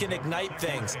maybe can ignite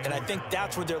things. And I think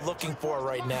that's what they're looking for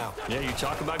right now. Yeah, you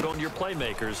talk about going to your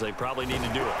playmakers. They probably need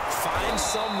to do it. Find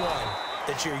someone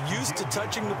that you're used to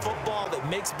touching the football that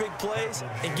makes big plays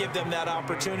and give them that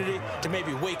opportunity to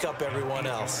maybe wake up everyone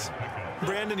else.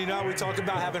 Brandon, you know how we talk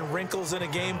about having wrinkles in a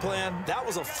game plan? That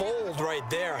was a fold right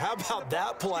there. How about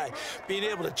that play? Being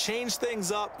able to change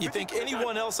things up. You think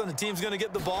anyone else on the team's going to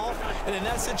get the ball? And in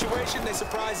that situation, they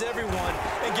surprise everyone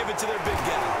and give it to their big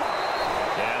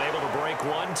guy. And able to break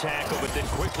one tackle, but then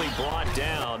quickly brought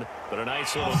down. But a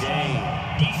nice little gain.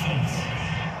 Defense.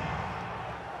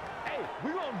 Hey,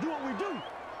 we're going to do what we do.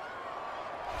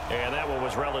 And that one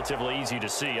was relatively easy to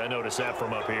see. I noticed that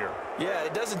from up here. Yeah,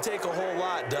 it doesn't take a whole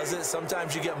lot, does it?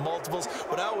 Sometimes you get multiples.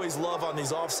 What I always love on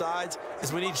these offsides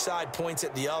is when each side points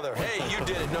at the other. Hey, you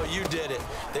did it. No, you did it.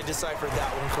 They deciphered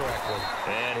that one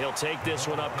correctly. And he'll take this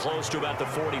one up close to about the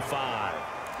 45.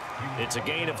 It's a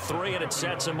gain of 3, and it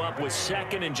sets him up with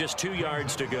 2nd and just 2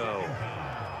 yards to go.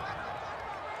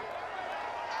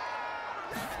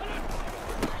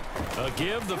 A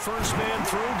give, the first man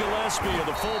through, Gillespie,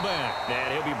 the fullback.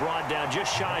 And he'll be brought down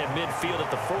just shy of midfield at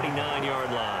the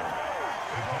 49-yard line.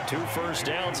 2 first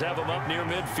downs have him up near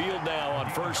midfield now on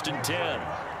 1st and 10.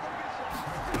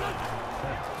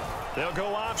 They'll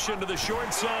go option to the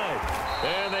short side.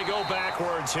 And they go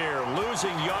backwards here,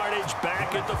 losing yardage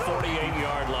back at the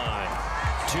 48-yard line.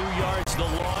 2 yards the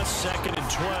loss, 2nd and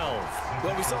 12.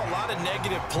 Well, we saw a lot of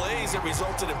negative plays that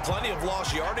resulted in plenty of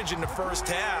lost yardage in the first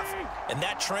half, and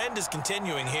that trend is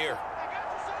continuing here.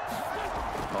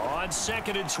 On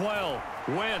 2nd and 12,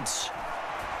 Wentz.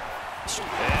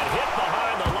 And hit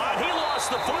behind the line. He lost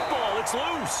the football. It's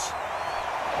loose.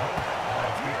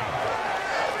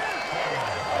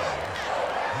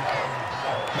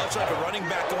 Much like a running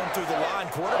back going through the line,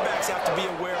 quarterbacks have to be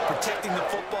aware of protecting the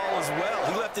football as well.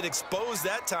 He left it exposed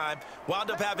that time,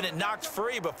 wound up having it knocked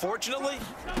free, but fortunately,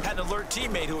 had an alert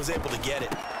teammate who was able to get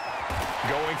it.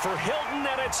 Going for Hilton,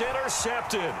 and it's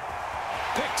intercepted.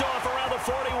 Picked off around the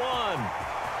 41.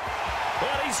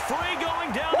 And he's free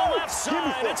going down the left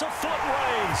side. It's a foot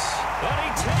race. And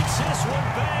he takes this one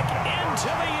back into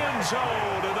the end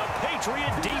zone. And the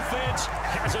Patriot defense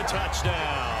has a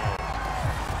touchdown.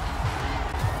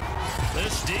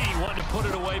 This D wanted to put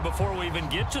it away before we even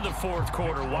get to the 4th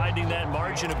quarter, widening that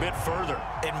margin a bit further.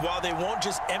 And while they won't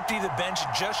just empty the bench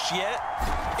just yet,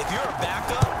 if you're a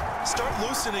backup, start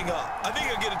loosening up. I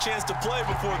think you'll get a chance to play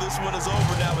before this one is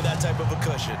over now with that type of a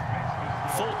cushion.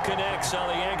 Folk connects on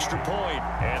the extra point,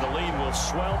 and the lead will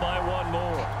swell by 1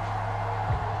 more.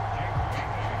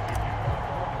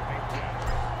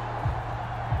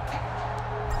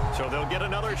 So they'll get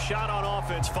another shot on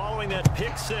offense following that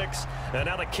pick 6, and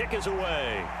now the kick is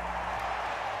away.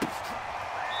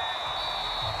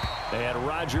 And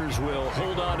Rodgers will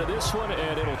hold on to this one,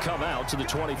 and it'll come out to the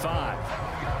 25.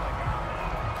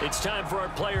 It's time for our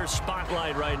player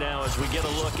spotlight right now as we get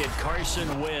a look at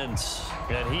Carson Wentz.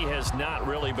 And he has not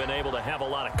really been able to have a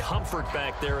lot of comfort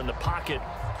back there in the pocket.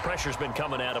 Pressure's been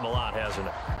coming at him a lot, hasn't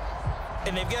it?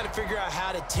 And they've got to figure out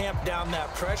how to tamp down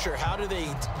that pressure. How do they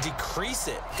decrease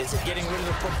it? Is it getting rid of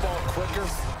the football quicker?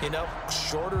 You know,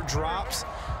 shorter drops?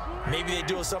 Maybe they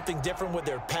do something different with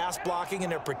their pass blocking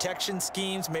and their protection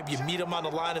schemes. Maybe you meet them on the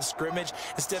line of scrimmage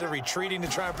instead of retreating to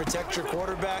try and protect your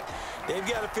quarterback. They've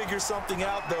got to figure something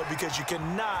out, though, because you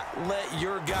cannot let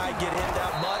your guy get hit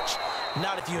that much,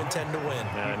 not if you intend to win.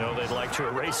 I know they'd like to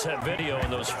erase that video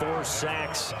and those 4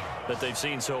 sacks that they've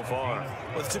seen so far.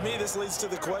 Well, to me, this leads to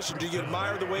the question, do you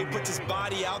admire the way he puts his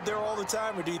body out there all the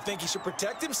time, or do you think he should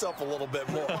protect himself a little bit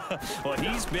more? Well,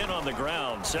 he's been on the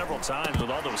ground several times with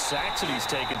all those sacks that he's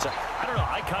taken. So, I don't know,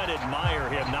 I kind of admire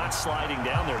him not sliding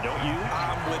down there, don't you?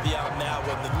 I'm with you on that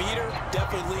one. The meter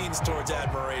definitely leans towards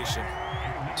admiration.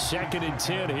 2nd and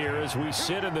 10 here as we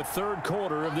sit in the 3rd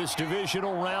quarter of this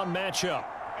divisional round matchup.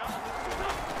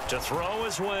 To throw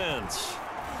is Wentz.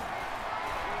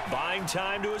 Buying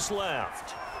time to his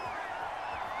left.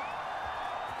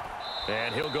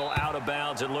 And he'll go out of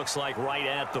bounds, it looks like, right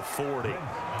at the 40.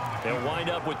 They'll wind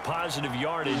up with positive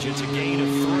yardage. It's a gain of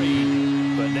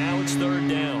 3, but now it's 3rd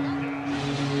down.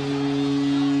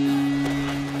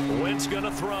 He's going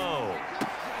to throw.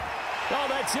 Oh,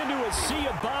 that's into a sea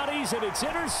of bodies, and it's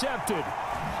intercepted.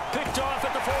 Picked off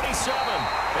at the 47.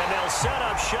 And they'll set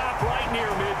up shop right near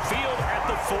midfield at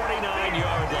the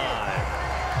 49-yard line.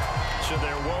 So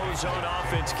their woes on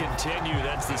offense continue.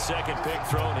 That's the second pick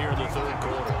thrown here in the third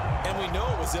quarter. And we know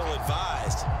it was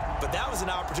ill-advised, but that was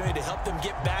an opportunity to help them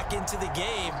get back into the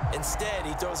game. Instead,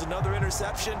 he throws another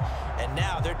interception, and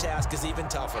now their task is even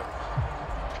tougher.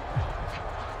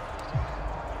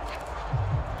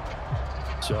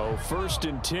 So 1st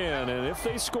and 10, and if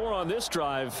they score on this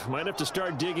drive, might have to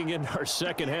start digging in our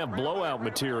second half blowout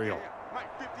material.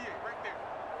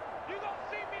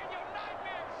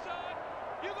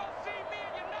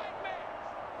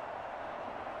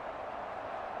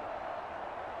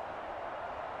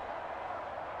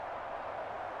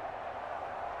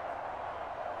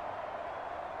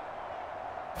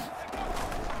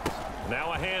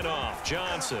 Now a handoff.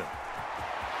 Johnson.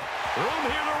 Room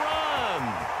here to run.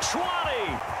 20.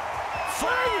 5.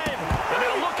 And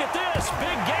now look at this.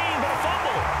 Big gain, but a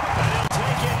fumble. And he'll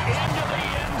take it into the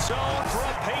end zone for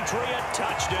a Patriot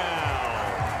touchdown.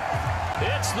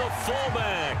 It's the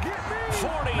fullback.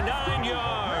 49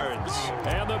 yards.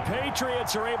 And the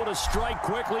Patriots are able to strike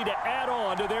quickly to add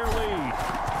on to their lead.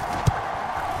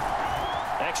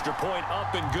 Extra point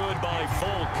up and good by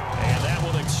Folk. And that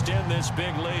will extend this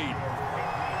big lead.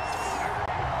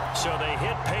 So they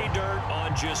hit pay dirt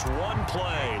on just one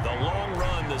play. The long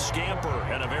run, the scamper,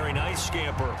 and a very nice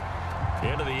scamper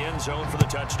into the end zone for the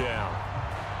touchdown.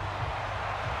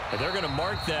 And they're going to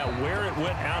mark that where it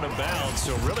went out of bounds.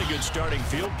 So really good starting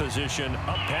field position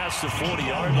up past the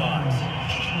 40-yard line.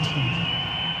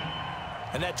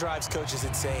 And that drives coaches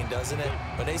insane, doesn't it?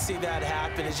 When they see that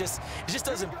happen, it just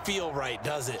doesn't feel right,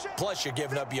 does it? Plus, you're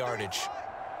giving up yardage.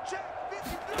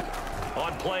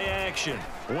 On play action,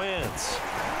 Wentz.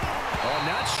 Oh, I'm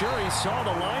not sure he saw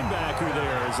the linebacker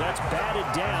there as that's batted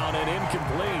down and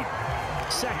incomplete.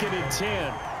 2nd and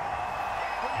 10.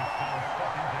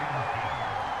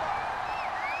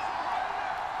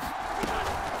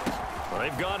 Well,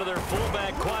 they've gone to their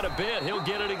fullback quite a bit. He'll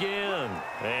get it again.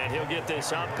 And he'll get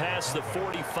this out past the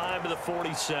 45 to the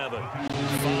 47.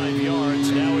 5 yards.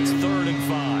 Now it's 3rd and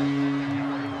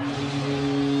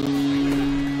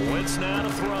 5. Wentz now to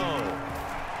throw.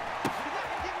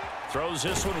 Throws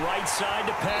this one right side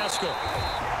to Pascal.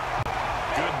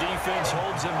 Good defense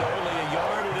holds him to only a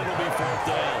yard, and it'll be 4th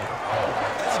down.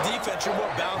 As a defense, you're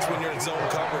more balanced when you're in zone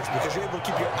coverage because you're able to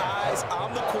keep your eyes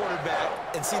on the quarterback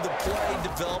and see the play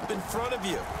develop in front of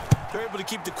you. They're able to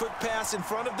keep the quick pass in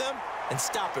front of them and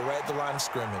stop it right at the line of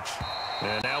scrimmage.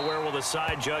 And now where will the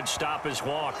side judge stop his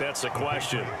walk? That's the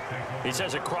question. He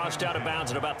says it crossed out of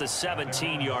bounds at about the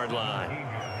 17-yard line.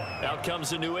 Out comes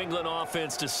the New England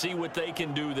offense to see what they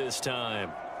can do this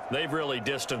time. They've really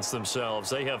distanced themselves.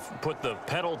 They have put the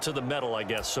pedal to the metal, I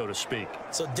guess, so to speak.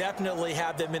 So definitely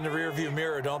have them in the rearview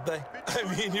mirror, don't they? I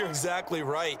mean, you're exactly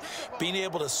right. Being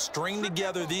able to string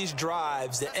together these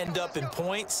drives that end up in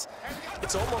points,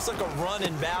 it's almost like a run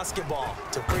in basketball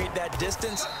to create that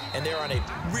distance, and they're on a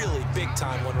really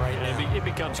big-time one right now. It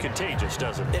becomes contagious,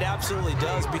 doesn't it? It absolutely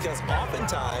does, because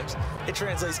oftentimes it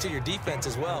translates to your defense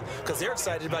as well, because they're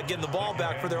excited about getting the ball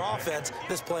back for their offense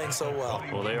that's playing so well.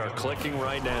 Well, they are clicking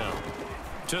right now.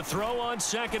 To throw on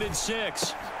 2nd and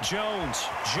 6. Jones.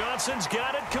 Johnson's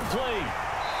got it complete.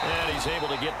 And he's able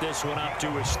to get this one up to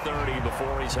his 30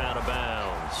 before he's out of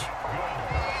bounds.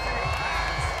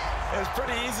 It's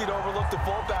pretty easy to overlook the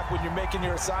fullback when you're making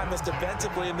your assignments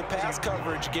defensively in the pass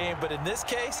coverage game. But in this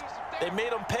case, they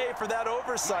made him pay for that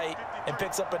oversight and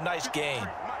picks up a nice gain.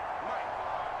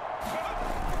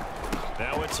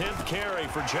 Now a 10th carry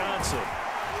for Johnson.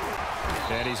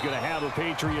 And he's going to have a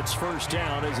Patriots first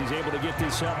down as he's able to get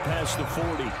this up past the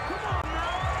 40.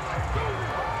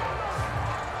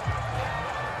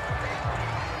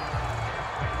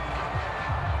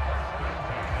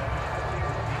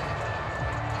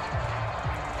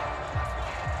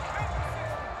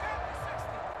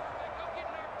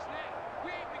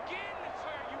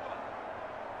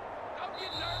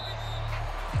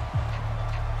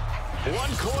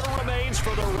 One quarter remains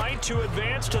for the right to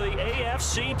advance to the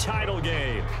AFC title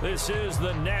game. This is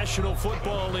the National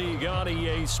Football League on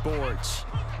EA Sports.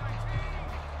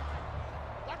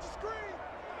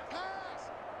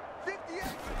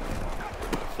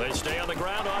 They stay on the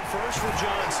ground on first for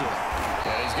Johnson.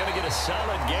 And he's going to get a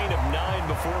solid gain of 9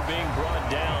 before being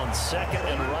brought down. 2nd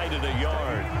and right at a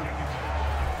yard.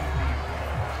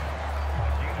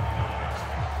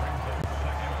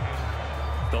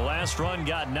 The last run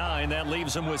got 9. That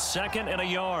leaves him with 2nd and a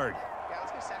yard.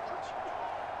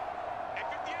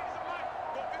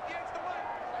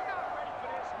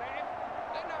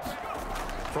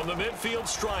 From the midfield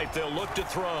stripe, they'll look to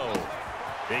throw.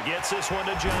 He gets this one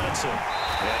to Johnson.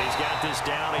 And he's got this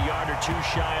down a yard or two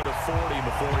shy of the 40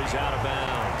 before he's out of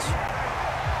bounds.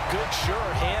 Good,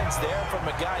 sure hands there from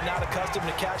a guy not accustomed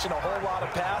to catching a whole lot of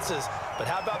passes. But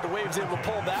how about the way he was able to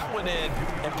pull that one in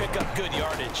and pick up good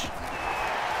yardage?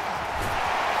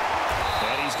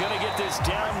 And he's going to get this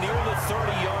down near the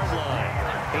 30-yard line.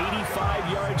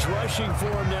 85 yards rushing for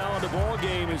him now in the ball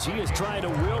game as he is trying to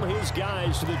will his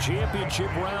guys to the championship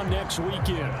round next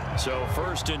weekend. So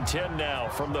 1st and 10 now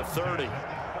from the 30.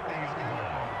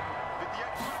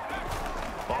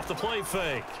 Off the play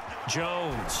fake.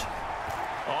 Jones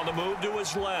on the move to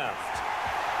his left.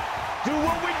 Do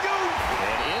what we do.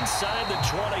 And inside the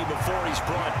 20 before he's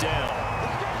brought down.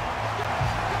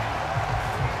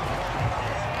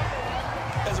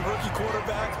 As a rookie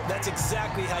quarterback, that's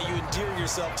exactly how you endear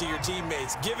yourself to your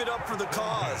teammates. Give it up for the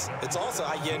cause. It's also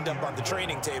how you end up on the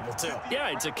training table, too. Yeah,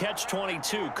 it's a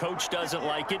catch-22. Coach doesn't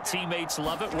like it. Teammates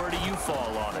love it. Where do you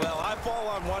fall on it? Well, I fall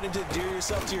on wanting to endear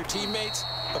yourself to your teammates,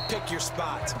 but pick your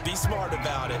spots. Be smart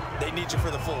about it. They need you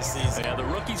for the full season. Yeah, the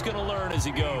rookie's going to learn as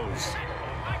he goes.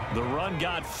 The run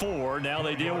got 4. Now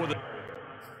they deal with it.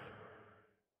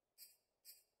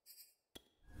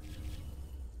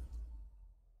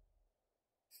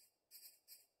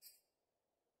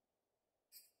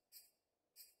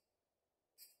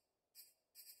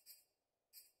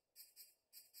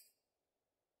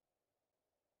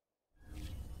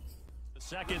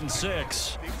 Second and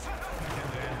 6.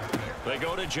 They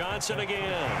go to Johnson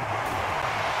again.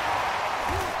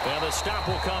 And the stop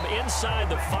will come inside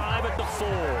the 5 at the 4.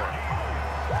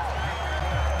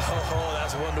 Oh,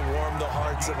 that's one to warm the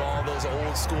hearts of all those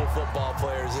old school football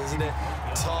players, isn't it?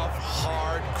 Tough,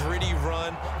 hard, gritty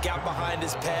run. Got behind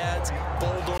his pads,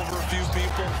 bowled over a few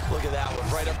people. Look at that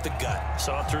one, right up the gut.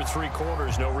 Saw through 3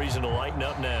 quarters. No reason to lighten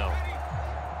up now.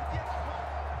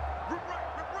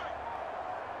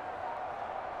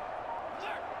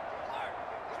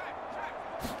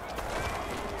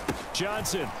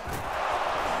 Johnson.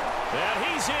 And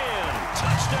he's in.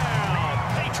 Touchdown,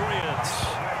 Patriots.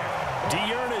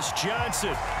 Dearness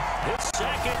Johnson, his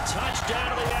second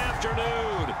touchdown of the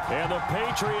afternoon. And the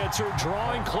Patriots are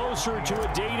drawing closer to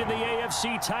a date in the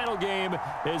AFC title game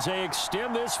as they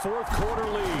extend this 4th quarter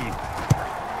lead.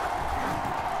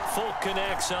 Folk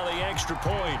connects on the extra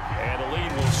point, and the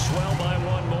lead will swell by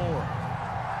 1 more.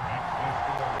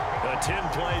 A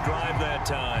 10-play drive that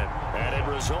time, and it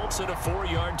results in a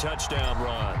 4-yard touchdown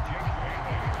run.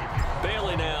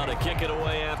 Bailey now to kick it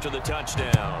away after the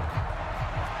touchdown.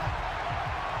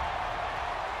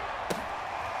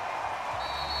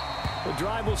 The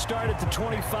drive will start at the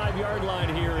 25-yard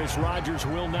line here as Rodgers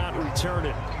will not return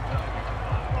it.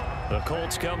 The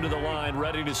Colts come to the line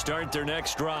ready to start their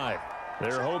next drive.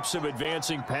 Their hopes of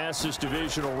advancing past this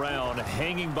divisional round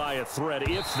hanging by a thread,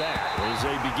 if that, as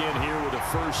they begin here with a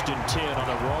 1st and 10 on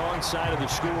the wrong side of the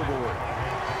scoreboard.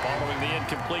 Following the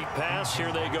incomplete pass,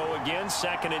 here they go again.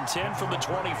 2nd and 10 from the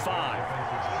 25.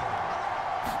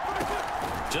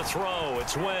 To throw,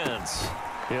 it's Wentz.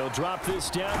 He'll drop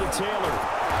this down to Taylor.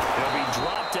 He'll be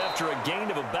dropped after a gain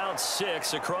of about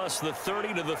 6 across the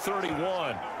 30 to the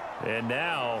 31. And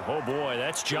now, oh boy,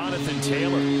 that's Jonathan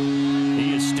Taylor.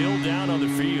 He is still down on the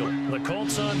field. The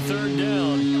Colts on 3rd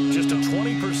down. Just a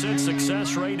 20%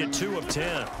 success rate at 2 of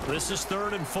 10. This is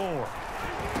 3rd and 4.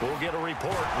 We'll get a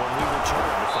report when we return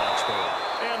to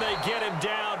Foxborough. And they get him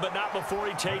down, but not before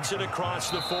he takes it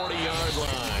across the 40-yard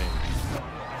line.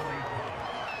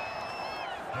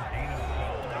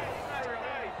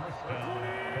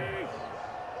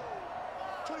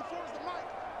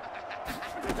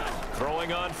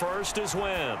 Throwing on first is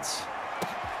Wentz.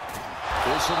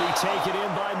 This will be taken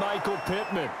in by Michael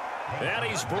Pittman. And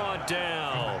he's brought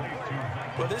down.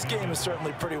 Well, this game is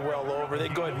certainly pretty well over. They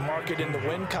go ahead and mark it in the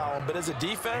win column. But as a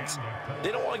defense,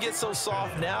 they don't want to get so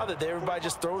soft now that everybody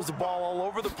just throws the ball all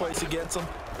over the place against them,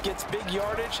 gets big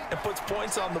yardage, and puts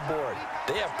points on the board.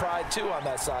 They have pride, too, on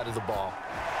that side of the ball.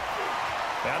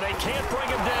 And they can't bring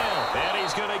him down. And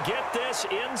he's going to get this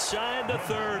inside the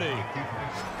 30.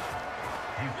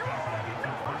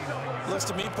 Looks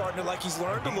to me, partner, like he's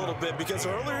learned a little bit because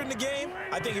earlier in the game,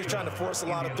 I think he was trying to force a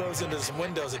lot of throws into some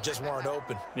windows that just weren't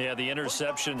open. Yeah, the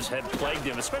interceptions had plagued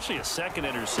him, especially a second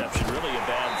interception, really a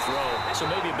bad throw. So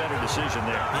maybe a better decision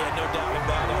there. Yeah, no doubt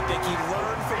about it. I think he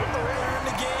learned from earlier in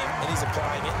the game, and he's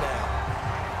applying it now.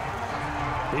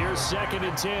 Here's 2nd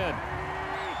and 10.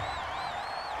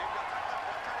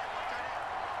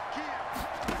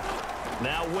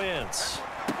 Now Wentz.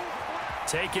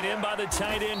 Taken in by the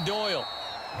tight end Doyle.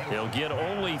 He'll get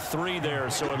only 3 there,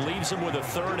 so it leaves him with a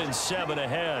 3rd and 7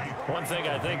 ahead. One thing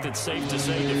I think that's safe to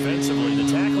say defensively,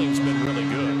 the tackling's been really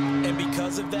good. And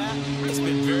because of that, it's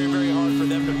been very, very hard for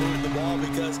them to move the ball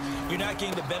because you're not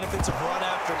getting the benefits of run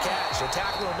after catch. They're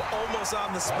tackling him almost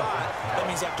on the spot. That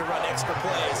means you have to run extra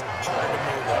plays. Hard to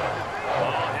move it.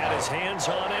 Oh, had his hands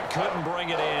on it, couldn't bring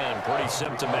it in. Pretty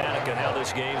symptomatic of how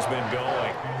this game's been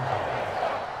going.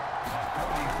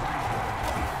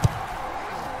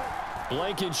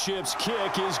 Blankenship's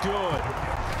kick is good.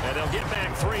 And they'll get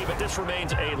back 3, but this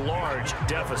remains a large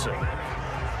deficit.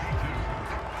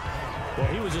 Well,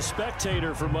 he was a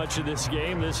spectator for much of this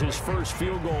game. This is his first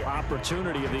field goal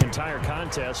opportunity of the entire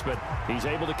contest, but he's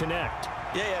able to connect.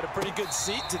 Yeah, he had a pretty good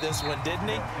seat to this one, didn't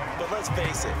he? But let's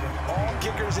face it, all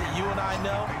kickers that you and I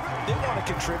know, they want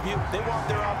to contribute. They want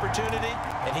their opportunity,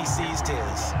 and he seized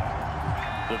his.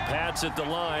 The Pats at the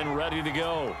line, ready to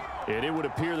go. And it would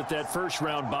appear that that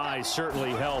first-round bye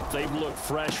certainly helped. They've looked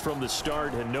fresh from the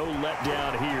start and no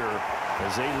letdown here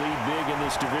as they lead big in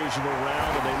this divisional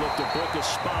round, and they look to book a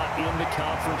spot in the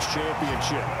conference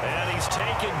championship. And he's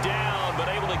taken down, but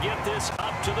able to get this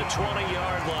up to the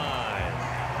 20-yard line.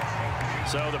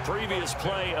 So the previous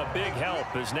play, a big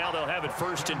help, as now they'll have it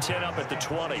 1st and 10 up at the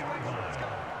 20.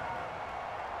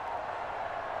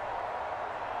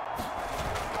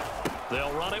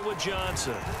 They'll run it with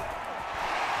Johnson.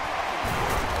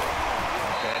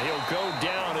 And he'll go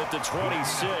down at the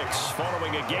 26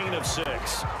 following a gain of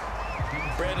 6.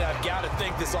 Brandon, I've got to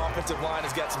think this offensive line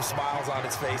has got some smiles on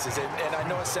its faces. And I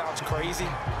know it sounds crazy,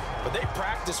 but they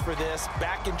practiced for this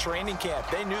back in training camp.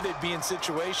 They knew they'd be in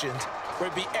situations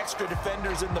where it'd be extra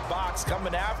defenders in the box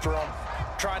coming after them,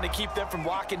 trying to keep them from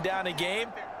locking down a game.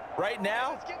 Right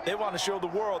now, they want to show the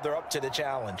world they're up to the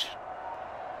challenge.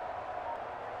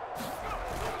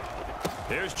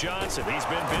 Here's Johnson. He's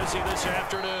been busy this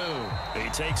afternoon. He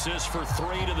takes this for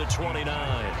 3 to the 29.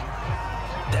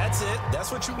 That's it.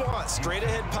 That's what you want. Straight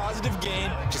ahead positive gain.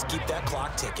 Just keep that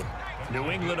clock ticking.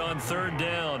 New England on 3rd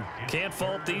down. Can't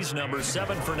fault these numbers.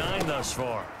 7 for 9 thus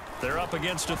far. They're up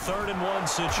against a 3rd and 1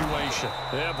 situation.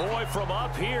 Yeah, boy, from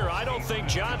up here, I don't think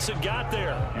Johnson got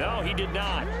there. No, he did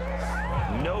not.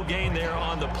 No gain there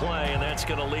on the play, and that's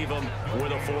going to leave him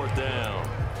with a 4th down.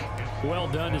 Well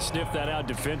done to sniff that out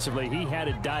defensively. He had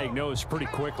it diagnosed pretty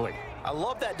quickly. I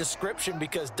love that description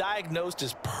because diagnosed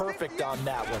is perfect on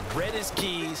that one. Read his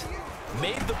keys,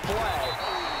 made the play,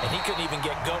 and he couldn't even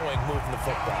get going moving the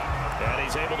football. And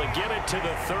he's able to get it to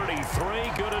the 33.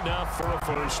 Good enough for a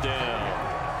 1st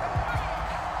down.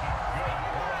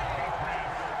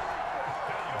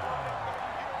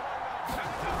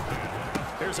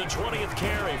 Here's a 20th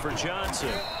carry for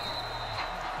Johnson.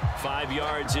 5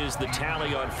 yards is the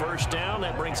tally on 1st down.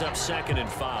 That brings up 2nd and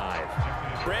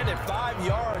 5. Brandon, 5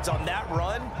 yards on that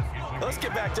run. Let's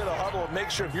get back to the huddle and make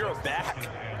sure if you're a back,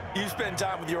 you spend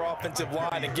time with your offensive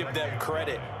line and give them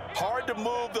credit. Hard to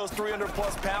move those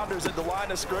 300-plus pounders at the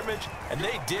line of scrimmage, and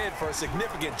they did for a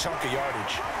significant chunk of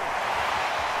yardage.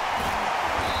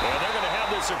 And they're going to have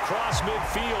this across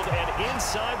midfield and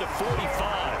inside the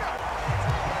 45.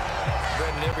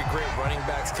 Brandon, every great running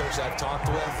backs coach I've talked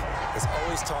with has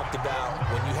always talked about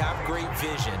when you have great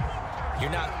vision, you're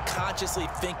not consciously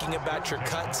thinking about your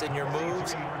cuts and your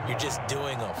moves, you're just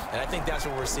doing them. And I think that's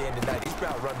what we're seeing tonight. He's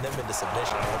about running them into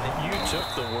submission. You took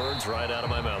the words right out of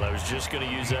my mouth. I was just going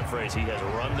to use that phrase. He has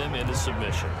run them into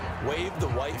submission. Wave the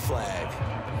white flag.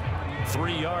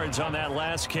 3 yards on that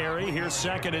last carry. Here's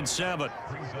 2nd and 7.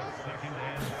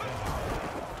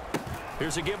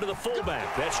 Here's a give to the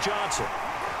fullback. That's Johnson.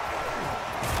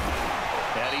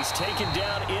 And he's taken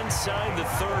down inside the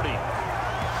 30.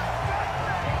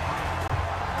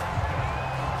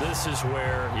 This is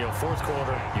where, 4th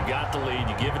quarter, you got the lead,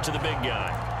 you give it to the big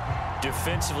guy.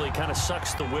 Defensively kind of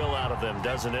sucks the will out of them,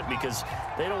 doesn't it? Because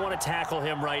they don't want to tackle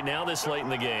him right now this late in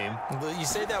the game. Well, you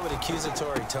say that with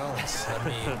accusatory tones. I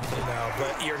mean,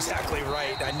 but you're exactly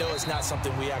right. I know it's not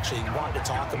something we actually want to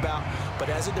talk about, but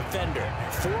as a defender,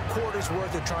 4 quarters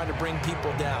worth of trying to bring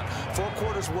people down, 4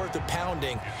 quarters worth of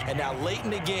pounding, and now late in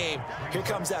the game, here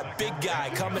comes that big guy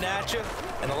coming at you,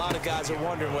 and a lot of guys are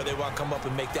wondering whether they want to come up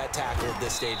and make that tackle at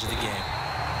this stage of the game.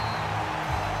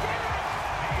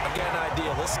 I've got an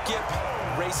idea. Let's skip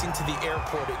racing to the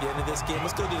airport at the end of this game.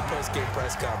 Let's go to the post-game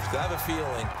press conference. I have a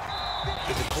feeling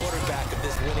that the quarterback of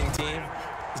this winning team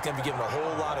is going to be giving a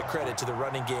whole lot of credit to the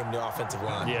running game and the offensive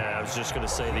line. Yeah, I was just going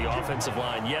to say the offensive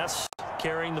line, yes,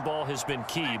 carrying the ball has been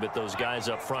key, but those guys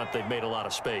up front, they've made a lot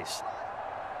of space.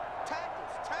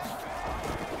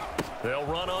 They'll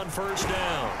run on first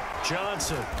down.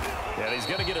 Johnson. And he's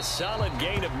going to get a solid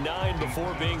gain of 9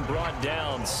 before being brought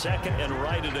down. Second and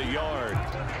right at a yard.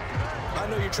 I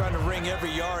know you're trying to wring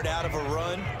every yard out of a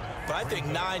run, but I think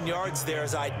 9 yards there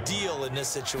is ideal in this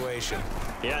situation.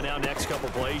 Yeah, now next couple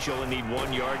plays, you'll only need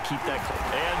 1 yard. Keep that.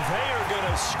 And they are going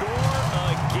to score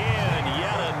again.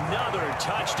 Yet another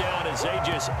touchdown as they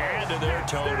just add to their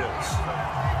totals.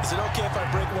 Is it okay if I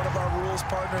break one of our rules,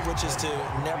 partner, which is to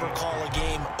never call a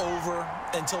game over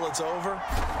until it's over?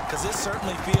 Because this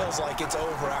certainly feels like it's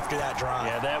over after that drive.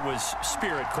 Yeah, that was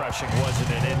spirit-crushing,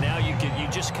 wasn't it? And now you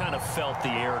just kind of felt the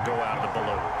air go out of the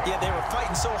balloon. Yeah, they were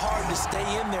fighting so hard to stay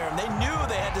in there, and they knew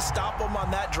they had to stop them on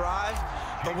that drive.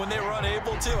 But when they were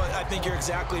unable to, I think you're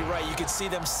exactly right. You could see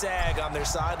them sag on their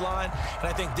sideline, and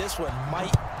I think this one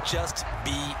might just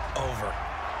be over.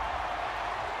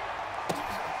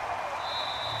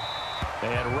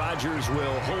 And Rodgers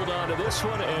will hold on to this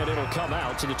one, and it'll come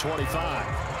out to the 25.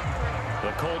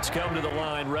 The Colts come to the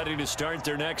line, ready to start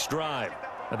their next drive.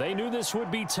 They knew this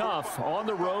would be tough on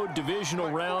the road,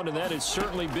 divisional round, and that has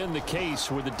certainly been the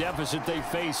case with the deficit they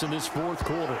face in this fourth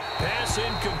quarter. Pass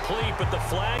incomplete, but the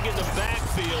flag in the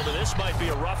backfield, and this might be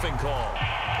a roughing call.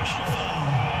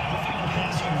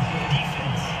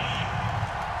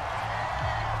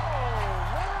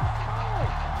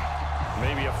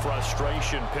 Maybe a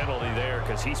frustration penalty there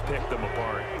because he's picked them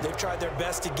apart. They've tried their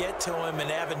best to get to him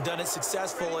and haven't done it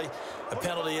successfully. A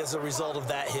penalty as a result of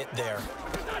that hit there.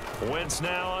 Wentz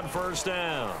now on first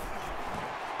down.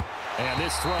 And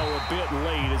this throw a bit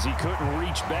late as he couldn't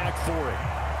reach back for it.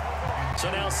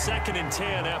 So now 2nd and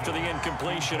 10 after the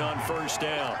incompletion on first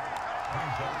down.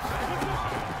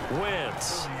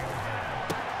 Wentz.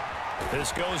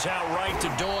 This goes out right to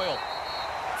Doyle.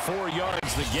 4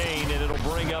 yards the gain, and it'll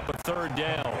bring up a 3rd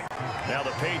down. Now the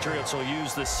Patriots will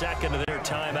use the second of their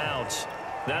timeouts.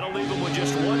 That'll leave them with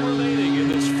just 1 remaining in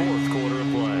this 4th quarter of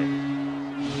play.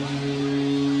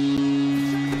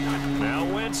 Now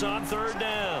Wentz on 3rd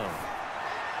down.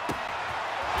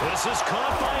 This is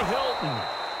caught by Hilton.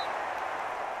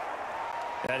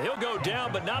 And he'll go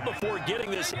down, but not before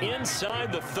getting this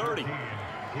inside the 30.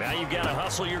 Now you've got to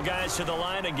hustle your guys to the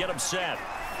line and get them set.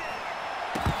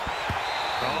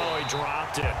 Oh, he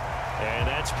dropped it. And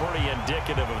that's pretty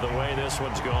indicative of the way this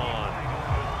one's gone.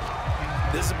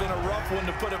 This has been a rough one,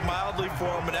 to put it mildly, for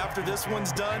him. And after this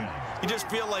one's done, you just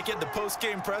feel like at the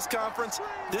post-game press conference,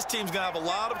 this team's going to have a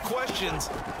lot of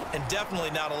questions and definitely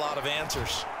not a lot of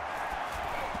answers.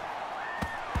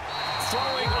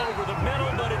 Throwing over the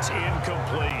middle, but it's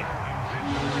incomplete.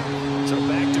 So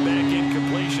back-to-back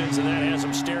incompletions, and that has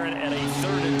them staring at a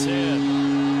 3rd and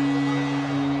 10.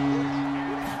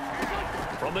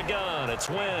 From the gun, it's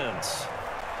Wentz.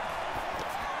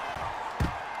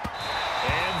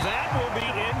 And that will be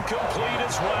incomplete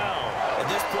as well. At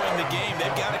this point in the game,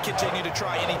 they've got to continue to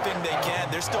try anything they can.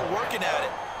 They're still working at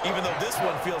it, even though this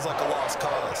one feels like a lost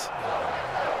cause.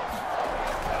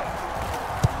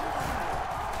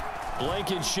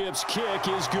 Blankenship's kick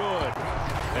is good.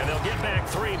 And they'll get back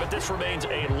 3, but this remains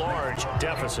a large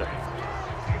deficit.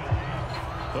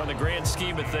 Well, in the grand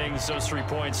scheme of things, those 3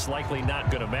 points likely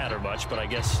not going to matter much, but I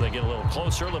guess they get a little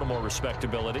closer, a little more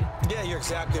respectability. Yeah, you're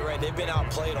exactly right. They've been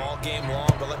outplayed all game long,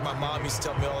 but like my mom used to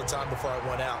tell me all the time before I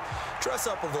went out, dress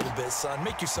up a little bit, son.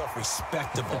 Make yourself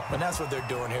respectable. And that's what they're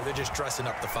doing here. They're just dressing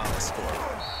up the final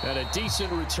score. And a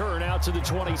decent return out to the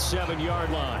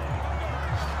 27-yard line.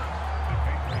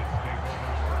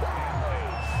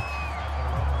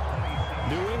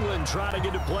 New England trying to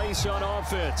get a place on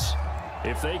offense.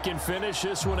 If they can finish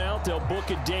this one out, they'll book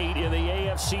a date in the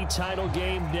AFC title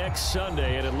game next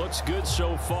Sunday, and it looks good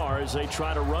so far as they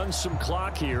try to run some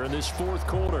clock here in this 4th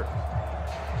quarter.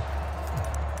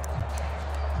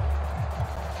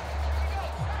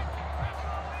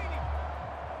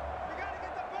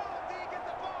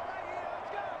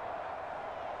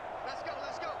 Let's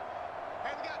go.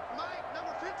 Hey, we got Mike,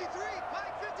 number 53.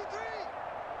 Mike, 53.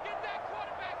 Get that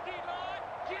quarterback, D-line.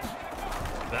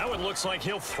 That one looks like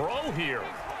he'll throw here.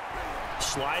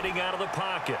 Sliding out of the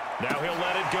pocket. Now he'll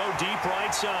let it go deep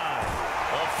right side.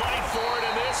 A fight for it,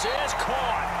 and this is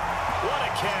caught. What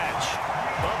a catch.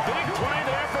 A big play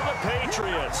there for the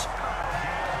Patriots.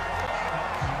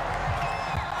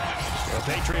 The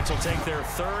Patriots will take their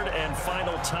 3rd and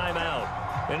final timeout.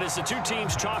 And as the two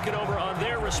teams talk it over on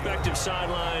their respective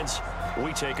sidelines,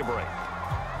 we take a break.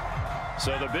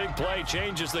 So the big play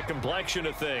changes the complexion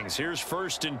of things. Here's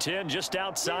 1st and 10 just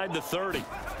outside the 30.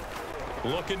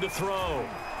 Looking to throw.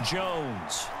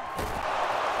 Jones.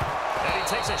 And he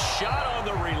takes a shot on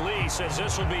the release as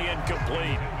this will be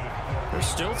incomplete. They're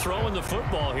still throwing the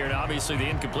football here, and obviously the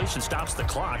incompletion stops the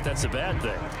clock. That's a bad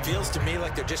thing. Feels to me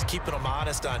like they're just keeping them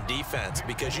honest on defense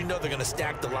because you know they're going to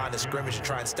stack the line of scrimmage and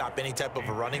try and stop any type of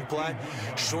a running play.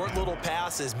 Short little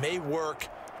passes may work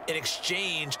in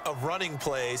exchange of running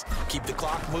plays. Keep the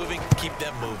clock moving, keep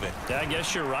them moving. Yeah, I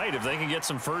guess you're right. If they can get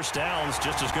some first downs,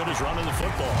 just as good as running the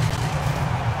football.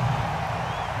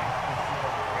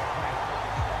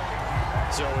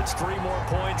 So it's 3 more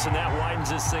points, and that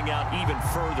widens this thing out even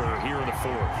further here in the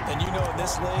fourth. And you know in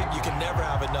this league, you can never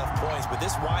have enough points, but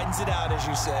this widens it out, as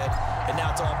you said, and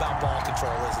now it's all about ball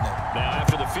control, isn't it? Now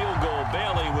after the field goal,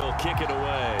 Bailey will kick it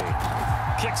away.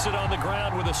 Kicks it on the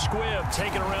ground with a squib,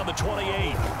 taken around the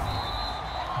 28.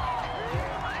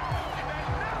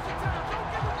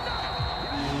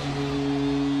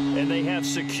 And they have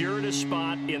secured a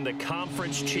spot in the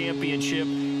conference championship,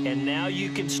 and now you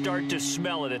can start to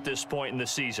smell it at this point in the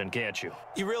season, can't you?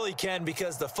 You really can,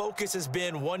 because the focus has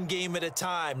been one game at a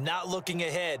time, not looking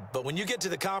ahead. But when you get to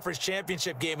the conference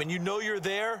championship game and you know you're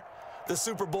there, the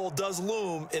Super Bowl does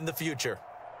loom in the future.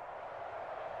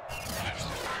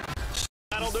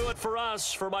 That'll do it for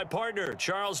us. For my partner,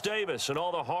 Charles Davis, and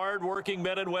all the hard-working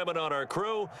men and women on our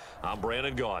crew, I'm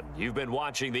Brandon Gaudin. You've been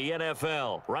watching the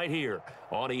NFL right here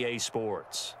on EA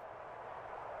Sports.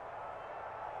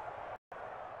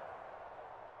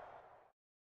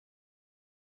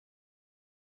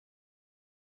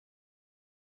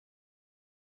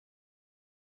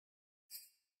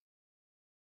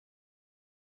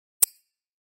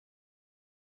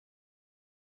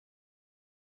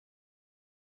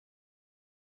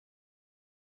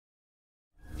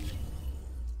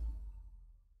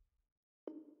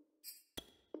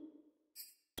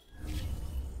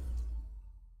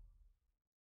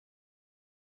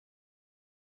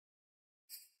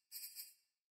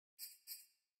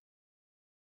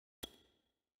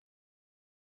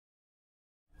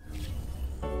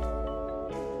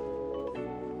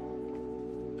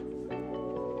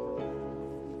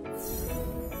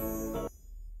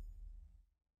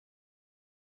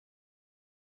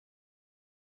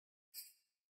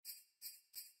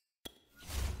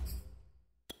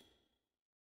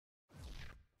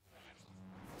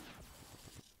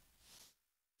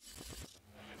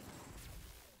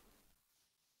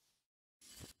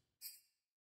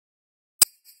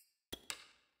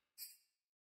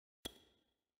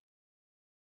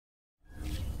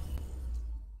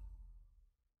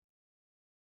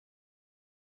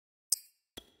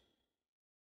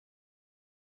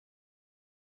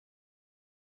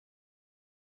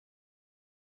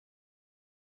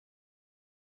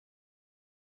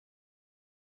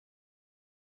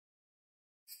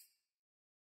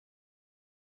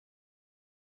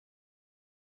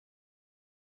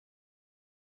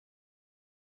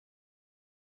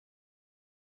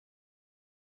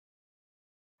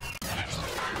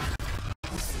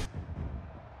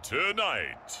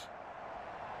 Tonight,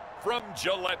 from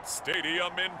Gillette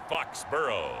Stadium in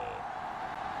Foxborough,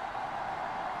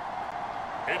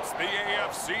 it's the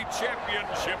AFC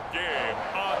Championship game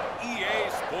on EA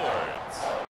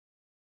Sports.